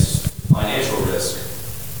against financial risk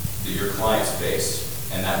that your clients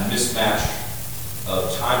face, and that mismatch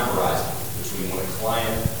of time horizon between when a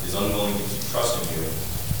client is unwilling to keep trusting you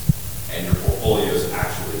and your portfolio is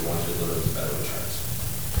actually going to deliver better returns.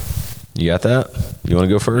 You got that? You want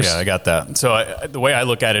to go first? Yeah, I got that. So the way I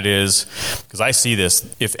look at it is, because I see this,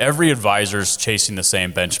 if every advisor's chasing the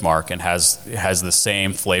same benchmark and has the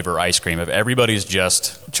same flavor ice cream, if everybody's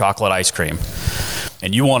just chocolate ice cream,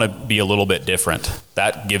 and you want to be a little bit different,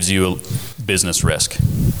 that gives you business risk,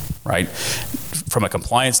 right? From a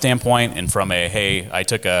compliance standpoint, and from I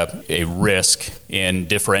took a risk in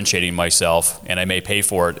differentiating myself, and I may pay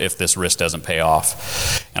for it if this risk doesn't pay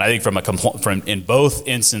off. And I think in both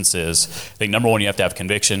instances, I think number one, you have to have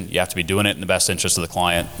conviction. You have to be doing it in the best interest of the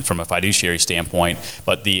client from a fiduciary standpoint.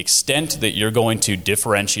 But the extent that you're going to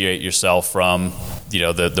differentiate yourself from,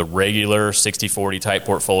 the regular 60-40 type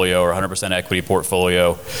portfolio or 100% equity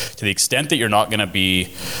portfolio, to the extent that you're not going to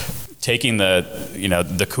be taking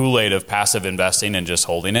the Kool-Aid of passive investing and just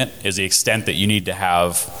holding it is the extent that you need to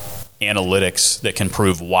have analytics that can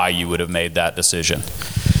prove why you would have made that decision.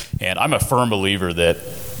 And I'm a firm believer that,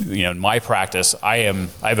 in my practice, I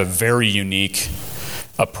have a very unique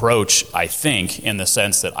approach, I think, in the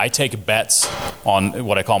sense that I take bets on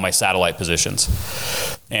what I call my satellite positions.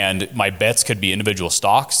 And my bets could be individual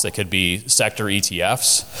stocks, they could be sector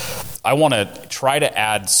ETFs. I want to try to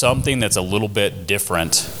add something that's a little bit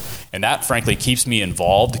different. And that, frankly, keeps me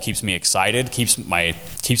involved, keeps me excited, keeps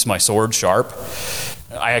my sword sharp.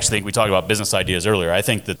 I actually think we talked about business ideas earlier. I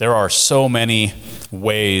think that there are so many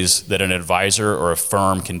ways that an advisor or a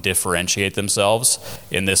firm can differentiate themselves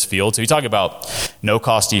in this field. So you talk about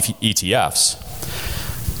no-cost ETFs.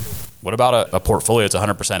 What about a portfolio that's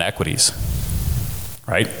 100% equities,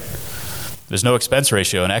 right? There's no expense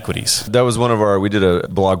ratio in equities. That was we did a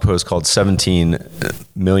blog post called $17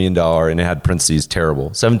 million, and it had parentheses,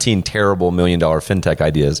 terrible. 17 terrible $1 million fintech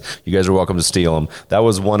ideas. You guys are welcome to steal them. That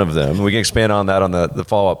was one of them. We can expand on that on the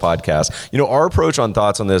follow-up podcast. Our approach on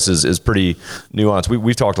thoughts on this is pretty nuanced.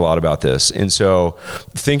 We've talked a lot about this. And so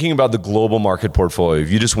thinking about the global market portfolio,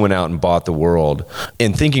 if you just went out and bought the world,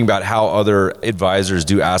 and thinking about how other advisors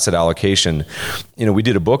do asset allocation, we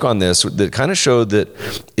did a book on this that kind of showed that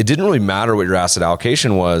it didn't really matter what your asset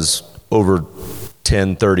allocation was over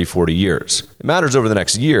 10, 30, 40 years. It matters over the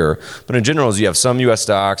next year, but in general, as you have some U.S.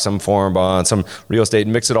 stocks, some foreign bonds, some real estate,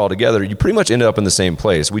 and mix it all together, you pretty much end up in the same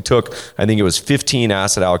place. We took, I think it was 15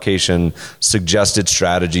 asset allocation suggested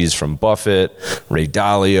strategies from Buffett, Ray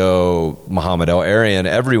Dalio, Mohamed El-Arian,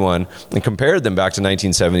 everyone, and compared them back to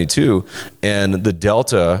 1972. And the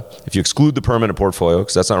delta, if you exclude the permanent portfolio,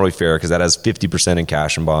 because that's not really fair, because that has 50% in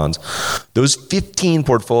cash and bonds, those 15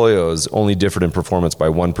 portfolios only differed in performance by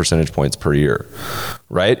 1 percentage points per year,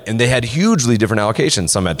 right? And they had hugely different allocations.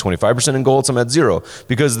 Some had 25% in gold, some had 0,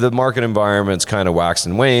 because the market environments kind of waxed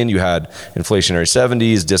and waned. You had inflationary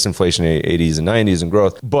 70s, disinflationary 80s and 90s and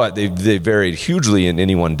growth, but they varied hugely in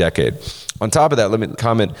any one decade. On top of that, let me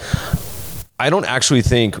comment. I don't actually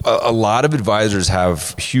think a lot of advisors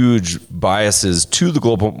have huge biases to the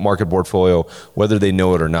global market portfolio, whether they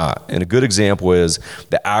know it or not. And a good example is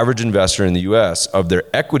the average investor in the U.S. of their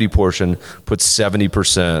equity portion puts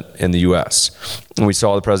 70% in the U.S. And we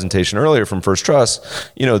saw the presentation earlier from First Trust.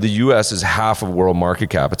 The U.S. is half of world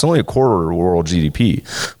market cap. It's only a quarter of world GDP.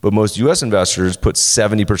 But most U.S. investors put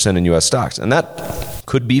 70% in U.S. stocks. And that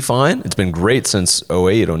could be fine. It's been great since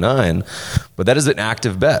 08, 09. But that is an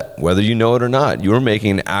active bet. Whether you know it or not, you're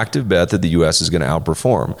making an active bet that the U.S. is going to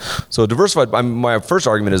outperform. So diversified, my first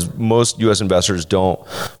argument is most U.S. investors don't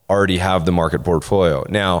already have the market portfolio.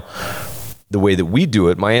 Now, the way that we do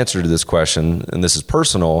it, my answer to this question, and this is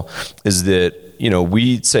personal, is that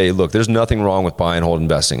we say, look, there's nothing wrong with buy and hold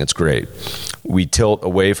investing. It's great. We tilt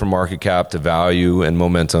away from market cap to value and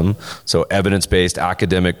momentum. So evidence-based,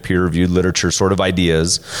 academic, peer-reviewed literature sort of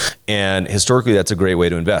ideas. And historically, that's a great way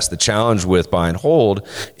to invest. The challenge with buy and hold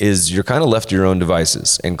is you're kind of left to your own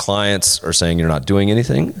devices, and clients are saying you're not doing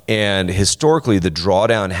anything. And historically, the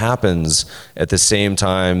drawdown happens at the same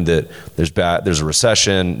time that there's a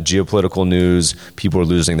recession, geopolitical news, people are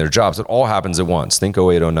losing their jobs. It all happens at once. Think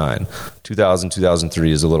 08, 09. 2000,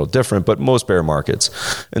 2003 is a little different, but most bear markets.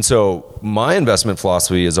 And so my investment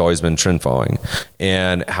philosophy has always been trend following.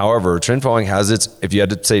 And however, trend following has if you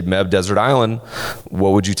had to say Meb Desert Island,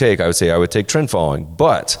 what would you take? I would say I would take trend following,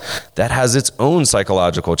 but that has its own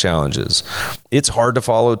psychological challenges. It's hard to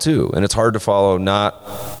follow too. And it's hard to follow not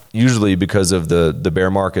usually because of the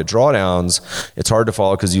bear market drawdowns. It's hard to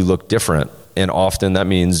follow because you look different. And often that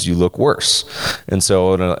means you look worse. And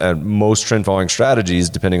so most trend following strategies,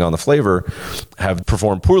 depending on the flavor, have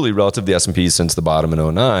performed poorly relative to the S&P since the bottom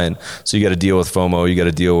in 09. So you got to deal with FOMO, you got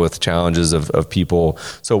to deal with challenges of people.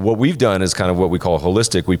 So what we've done is kind of what we call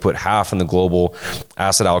holistic. We put half in the global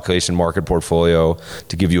asset allocation market portfolio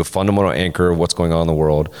to give you a fundamental anchor of what's going on in the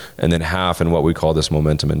world, and then half in what we call this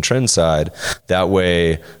momentum and trend side. That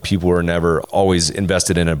way people are never always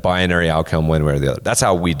invested in a binary outcome one way or the other. That's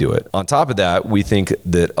how we do it. On top of that, we think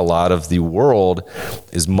that a lot of the world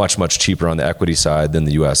is much, much cheaper on the equity side than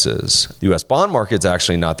the U.S. is. The U.S. bond market's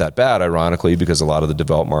actually not that bad, ironically, because a lot of the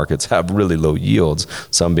developed markets have really low yields,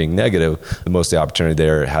 some being negative. Most of the opportunity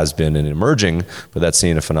there has been in emerging, but that's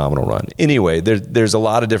seeing a phenomenal run. Anyway, there's a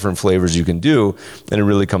lot of different flavors you can do, and it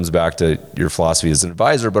really comes back to your philosophy as an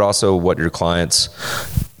advisor, but also what your clients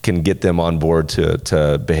can get them on board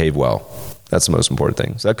to behave well. That's the most important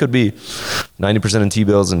thing. So that could be 90% in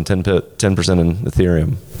T-bills and 10% in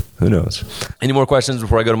Ethereum. Who knows? Any more questions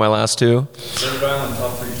before I go to my last two? Desert Island,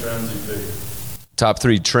 top 3 trends you pick. Top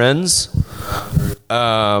 3 trends?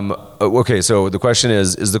 Okay, so the question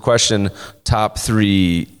is the question top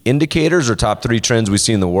 3 indicators or top 3 trends we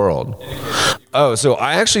see in the world? Oh, so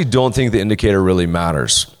I actually don't think the indicator really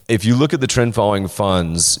matters. If you look at the trend following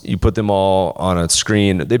funds, you put them all on a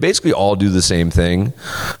screen, they basically all do the same thing,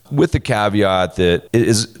 with the caveat that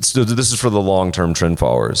so this is for the long-term trend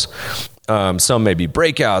followers. Some may be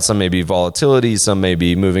breakouts, some may be volatility, some may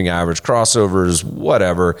be moving average crossovers,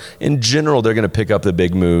 whatever. In general, they're going to pick up the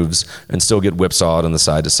big moves and still get whipsawed on the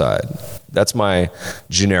side to side. That's my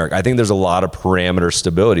generic. I think there's a lot of parameter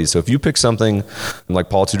stability. So if you pick something like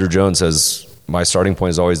Paul Tudor Jones says, my starting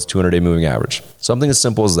point is always the 200-day moving average. Something as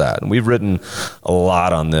simple as that. And we've written a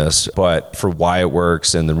lot on this, but for why it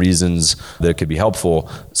works and the reasons that it could be helpful.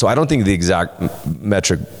 So I don't think the exact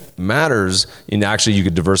metric matters. And actually, you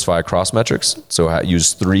could diversify across metrics. So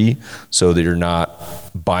use 3 so that you're not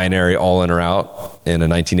binary all in or out, and a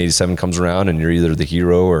 1987 comes around and you're either the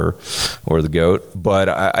hero or the GOAT. But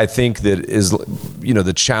I think that is,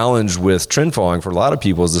 the challenge with trend following for a lot of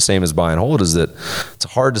people is the same as buy and hold, is that it's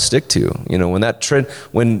hard to stick to.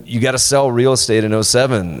 When you got to sell real estate in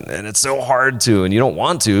 07, and it's so hard to, and you don't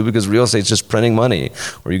want to because real estate's just printing money,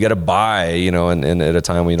 or you got to buy, and at a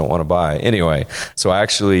time when you don't want to buy. Anyway, so I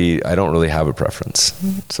don't really have a preference.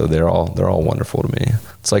 So they're all wonderful to me.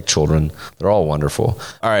 It's like children. They're all wonderful.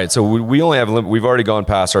 All right, so we only have we've already gone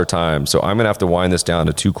past our time, so I'm going to have to wind this down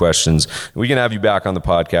to 2 questions. We can have you back on the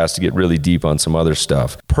podcast to get really deep on some other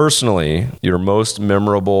stuff. Personally, your most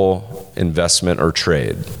memorable investment or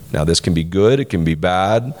trade. Now, this can be good, it can be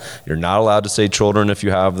bad. You're not allowed to say children if you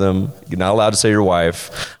have them. You're not allowed to say your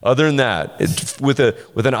wife. Other than that, with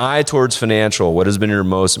an eye towards financial, what has been your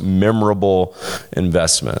most memorable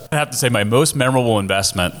investment? I have to say my most memorable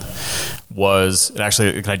investment was, and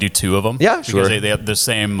actually, can I do 2 of them? Yeah, sure. Because they have the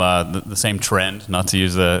same trend, not to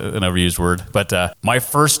use an overused word. But my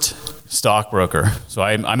first stockbroker, so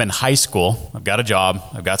I'm in high school, I've got a job,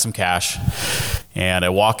 I've got some cash, and I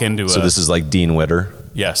walk into So this is like Dean Witter?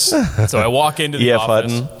 Yes. So I walk into the E.F.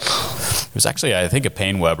 office. Hutton? It was actually, I think, a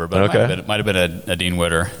Payne Weber, but Okay. it might have been a Dean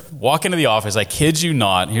Witter. Walk into the office, I kid you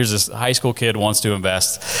not, here's this high school kid wants to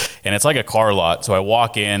invest, and it's like a car lot. So I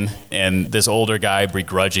walk in, and this older guy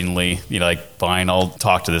begrudgingly, fine, I'll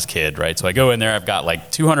talk to this kid, right? So I go in there, I've got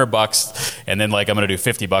like $200, and then I'm going to do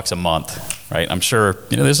 $50 a month, right? I'm sure,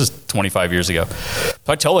 this is 25 years ago.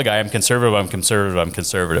 So I tell the guy, I'm conservative.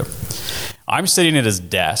 I'm sitting at his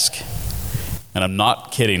desk, and I'm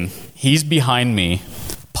not kidding. He's behind me,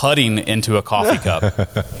 putting into a coffee cup.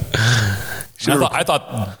 I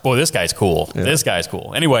thought, boy, this guy's cool. Yeah. This guy's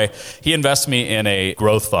cool. Anyway, he invests me in a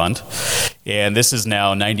growth fund, and this is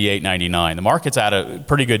now 98, 99. The market's at a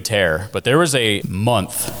pretty good tear, but there was a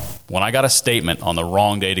month when I got a statement on the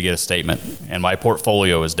wrong day to get a statement, and my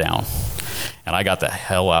portfolio was down, and I got the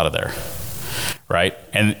hell out of there, right?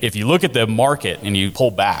 And if you look at the market and you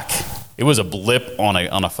pull back, it was a blip on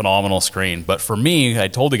a phenomenal screen. But for me, I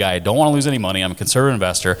told the guy, I don't want to lose any money. I'm a conservative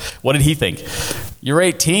investor. What did he think? You're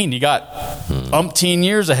 18. You got umpteen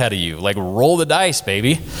years ahead of you. Roll the dice,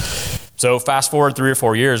 baby. So fast forward 3 or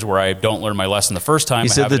 4 years where I don't learn my lesson the first time. He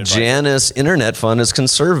said the Janus Internet Fund is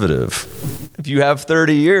conservative. If you have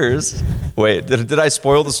 30 years. Wait, did I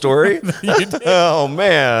spoil the story? You did. Oh,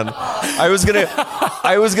 man. I was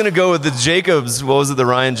gonna go with the Jacobs. What was it? The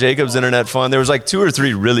Ryan Jacobs Internet Fund. There was 2 or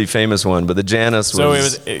 3 really famous ones, but the Janus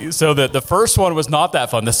was. So the first one was not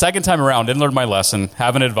that fun. The second time around, didn't learn my lesson.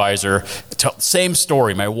 Have an advisor. Same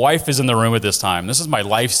story. My wife is in the room at this time. This is my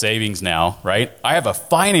life savings now, right? I have a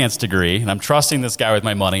finance degree, and I'm trusting this guy with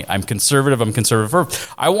my money. I'm conservative.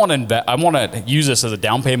 I want to use this as a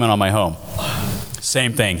down payment on my home.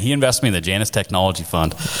 Same thing. He invested me in the Janus Technology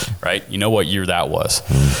Fund, right? You know what year that was.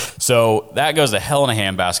 So that goes to hell in a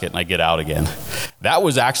handbasket, and I get out again. That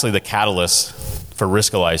was actually the catalyst for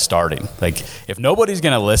Riskalyze starting. If nobody's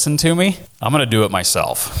going to listen to me, I'm going to do it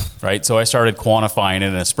myself, right? So I started quantifying it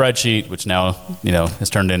in a spreadsheet, which now,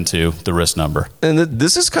 has turned into the risk number. And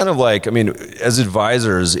this is kind of as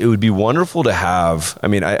advisors, it would be wonderful to have,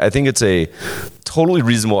 I think it's a totally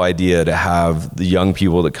reasonable idea to have the young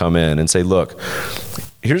people that come in and say, look,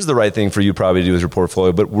 here's the right thing for you probably to do with your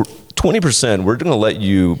portfolio, but 20%, we're going to let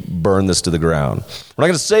you burn this to the ground. We're not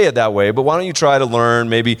going to say it that way, but why don't you try to learn?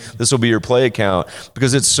 Maybe this will be your play account,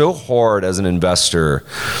 because it's so hard as an investor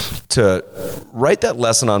to write that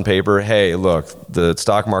lesson on paper. Hey, look, the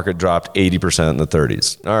stock market dropped 80% in the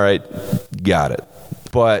 30s. All right, got it.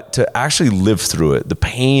 But to actually live through it, the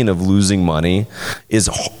pain of losing money is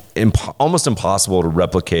almost impossible to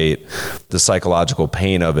replicate the psychological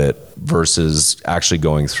pain of it versus actually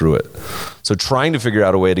going through it. So trying to figure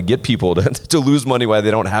out a way to get people to lose money while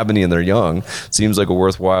they don't have any and they're young seems like a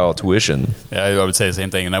worthwhile tuition. Yeah, I would say the same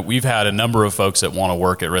thing. And we've had a number of folks that want to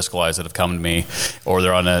work at Riskalyze that have come to me, or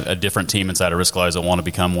they're on a different team inside of Riskalyze that want to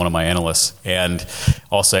become one of my analysts. And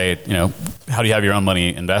I'll say, how do you have your own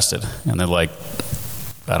money invested? And they're like,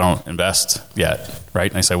 I don't invest yet, right?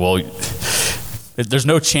 And I say, well, there's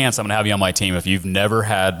no chance I'm going to have you on my team if you've never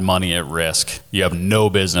had money at risk. You have no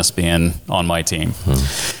business being on my team.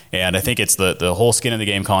 And I think it's the whole skin in the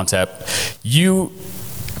game concept.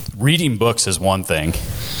 Reading books is one thing.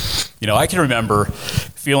 I can remember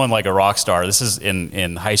feeling like a rock star. This is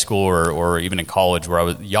in high school or even in college, where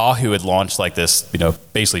Yahoo had launched like this,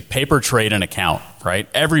 basically paper trade an account, right?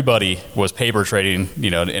 Everybody was paper trading,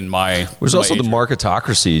 in my. There's also the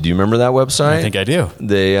Marketocracy. Do you remember that website? I think I do.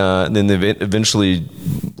 Then they eventually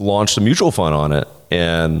launched a mutual fund on it.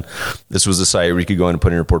 And this was a site where you could go in and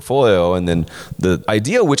put in your portfolio. And then the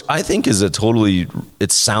idea, which I think is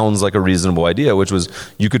it sounds like a reasonable idea, which was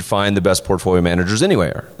you could find the best portfolio managers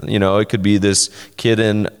anywhere. It could be this kid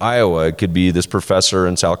in Iowa. It could be this professor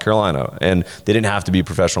in South Carolina. And they didn't have to be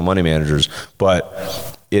professional money managers.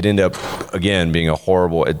 But it ended up, again, being a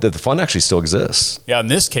horrible. The fund actually still exists. Yeah, in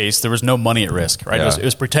this case, there was no money at risk, right? Yeah. It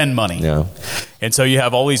was pretend money. Yeah. And so you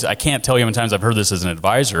have all these, I can't tell you how many times I've heard this as an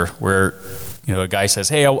advisor, where a guy says,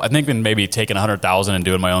 hey, I think I'm maybe taking $100,000 and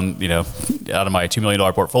doing my own, out of my $2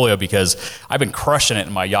 million portfolio because I've been crushing it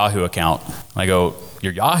in my Yahoo account. And I go,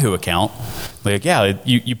 your Yahoo account? Like, yeah,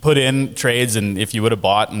 you put in trades, and if you would have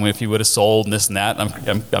bought and if you would have sold and this and that,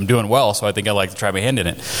 I'm doing well, so I think I'd like to try my hand in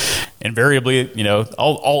it. Invariably,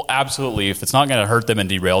 I'll absolutely, if it's not going to hurt them and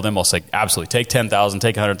derail them, I'll say, absolutely, take 10,000,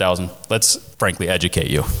 take 100,000. Let's frankly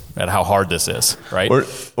educate you at how hard this is, right?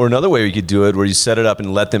 Or another way we could do it, where you set it up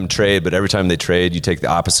and let them trade, but every time they trade, you take the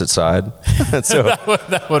opposite side. So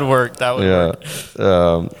that would work. That would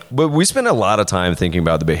work. But we spend a lot of time thinking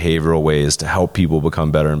about the behavioral ways to help people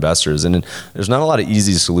become better investors, and there's not a lot of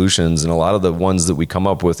easy solutions, and a lot of the ones that we come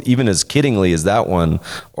up with, even as kiddingly as that one,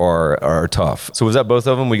 are tough. So was that both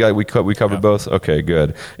of them? We covered both. Okay,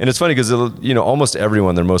 good. And it's funny because almost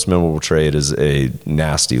everyone, their most memorable trade is a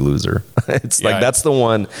nasty loser. It's that's the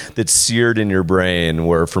one that's seared in your brain.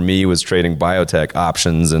 Where for me was trading biotech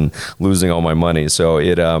options and losing all my money. So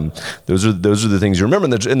those are the things you remember.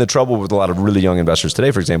 And the trouble with a lot of really young investors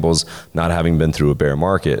today, for example, is not having been through a bear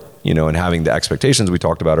market, and having the expectations we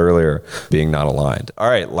talked about earlier being not aligned. All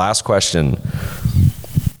right, last question.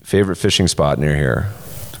 Favorite fishing spot near here?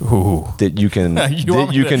 Ooh. That you can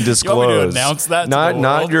you can disclose. You want me to announce that?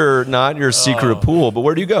 Not your secret pool, but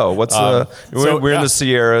where do you go? We're in the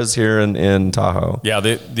Sierras here in Tahoe. Yeah,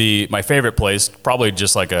 my favorite place, probably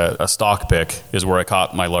just like a stock pick, is where I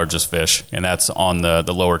caught my largest fish, and that's on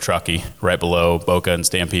the lower Truckee, right below Boca and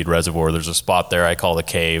Stampede Reservoir. There's a spot there I call the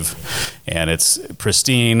Cave, and it's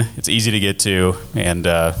pristine. It's easy to get to, and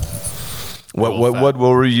What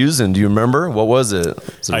were you using? Do you remember? What was it?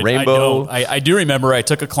 Was it rainbow? I do remember. I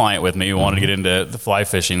took a client with me who wanted to get into the fly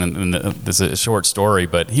fishing, and this is a short story,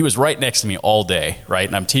 but he was right next to me all day, right?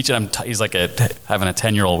 And I'm teaching him. He's like having a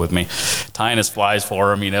 10-year-old with me, tying his flies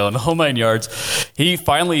for him, and the whole 9 yards. He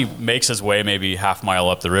finally makes his way maybe half mile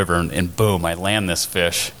up the river, and boom, I land this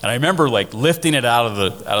fish. And I remember like lifting it out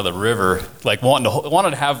of the river, like wanted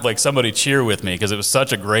to have like somebody cheer with me because it was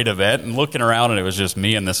such a great event, and looking around and it was just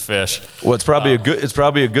me and this fish. Well, it's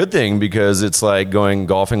probably a good thing because it's like going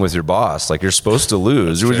golfing with your boss. Like you're supposed to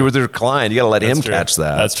lose. You're with your client. You got to let him catch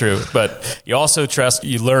that. That's true. But you also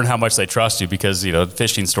you learn how much they trust you because,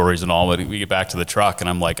 fishing stories and all, but we get back to the truck and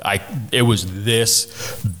I'm like, it was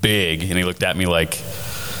this big. And he looked at me like,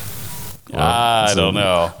 I don't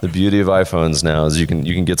know. The beauty of iPhones now is you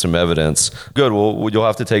can get some evidence. Good. Well, you'll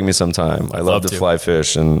have to take me sometime. I love to fly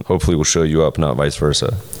fish, and hopefully we'll show you up, not vice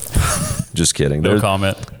versa. Just kidding. No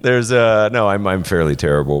comment. No, I'm fairly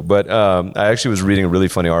terrible. But I actually was reading a really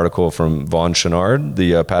funny article from Vaughn Chenard,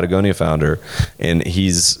 the Patagonia founder, and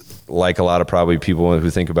he's like a lot of probably people who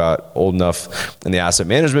think about old enough in the asset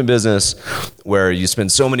management business where you spend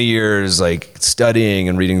so many years like studying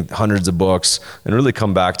and reading hundreds of books and really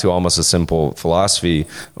come back to almost a simple philosophy.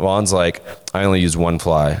 Vaughn's like, I only use one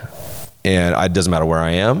fly. And it doesn't matter where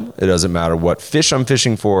I am. It doesn't matter what fish I'm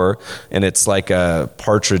fishing for. And it's like a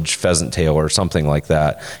partridge pheasant tail or something like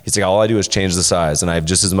that. He's like, all I do is change the size. And I have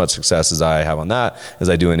just as much success as I have on that as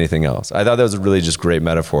I do anything else. I thought that was a really just great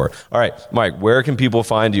metaphor. All right, Mike, where can people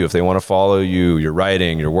find you if they want to follow you, your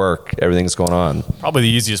writing, your work, everything that's going on? Probably the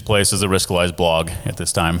easiest place is the Riskalyze blog at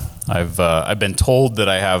this time. I've been told that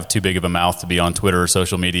I have too big of a mouth to be on Twitter or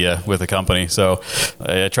social media with a company, so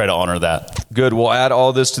I try to honor that. Good. We'll add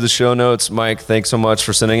all this to the show notes. Mike, thanks so much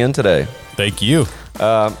for sending in today. Thank you.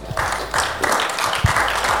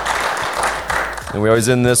 And we always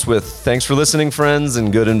end this with thanks for listening, friends,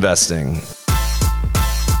 and good investing.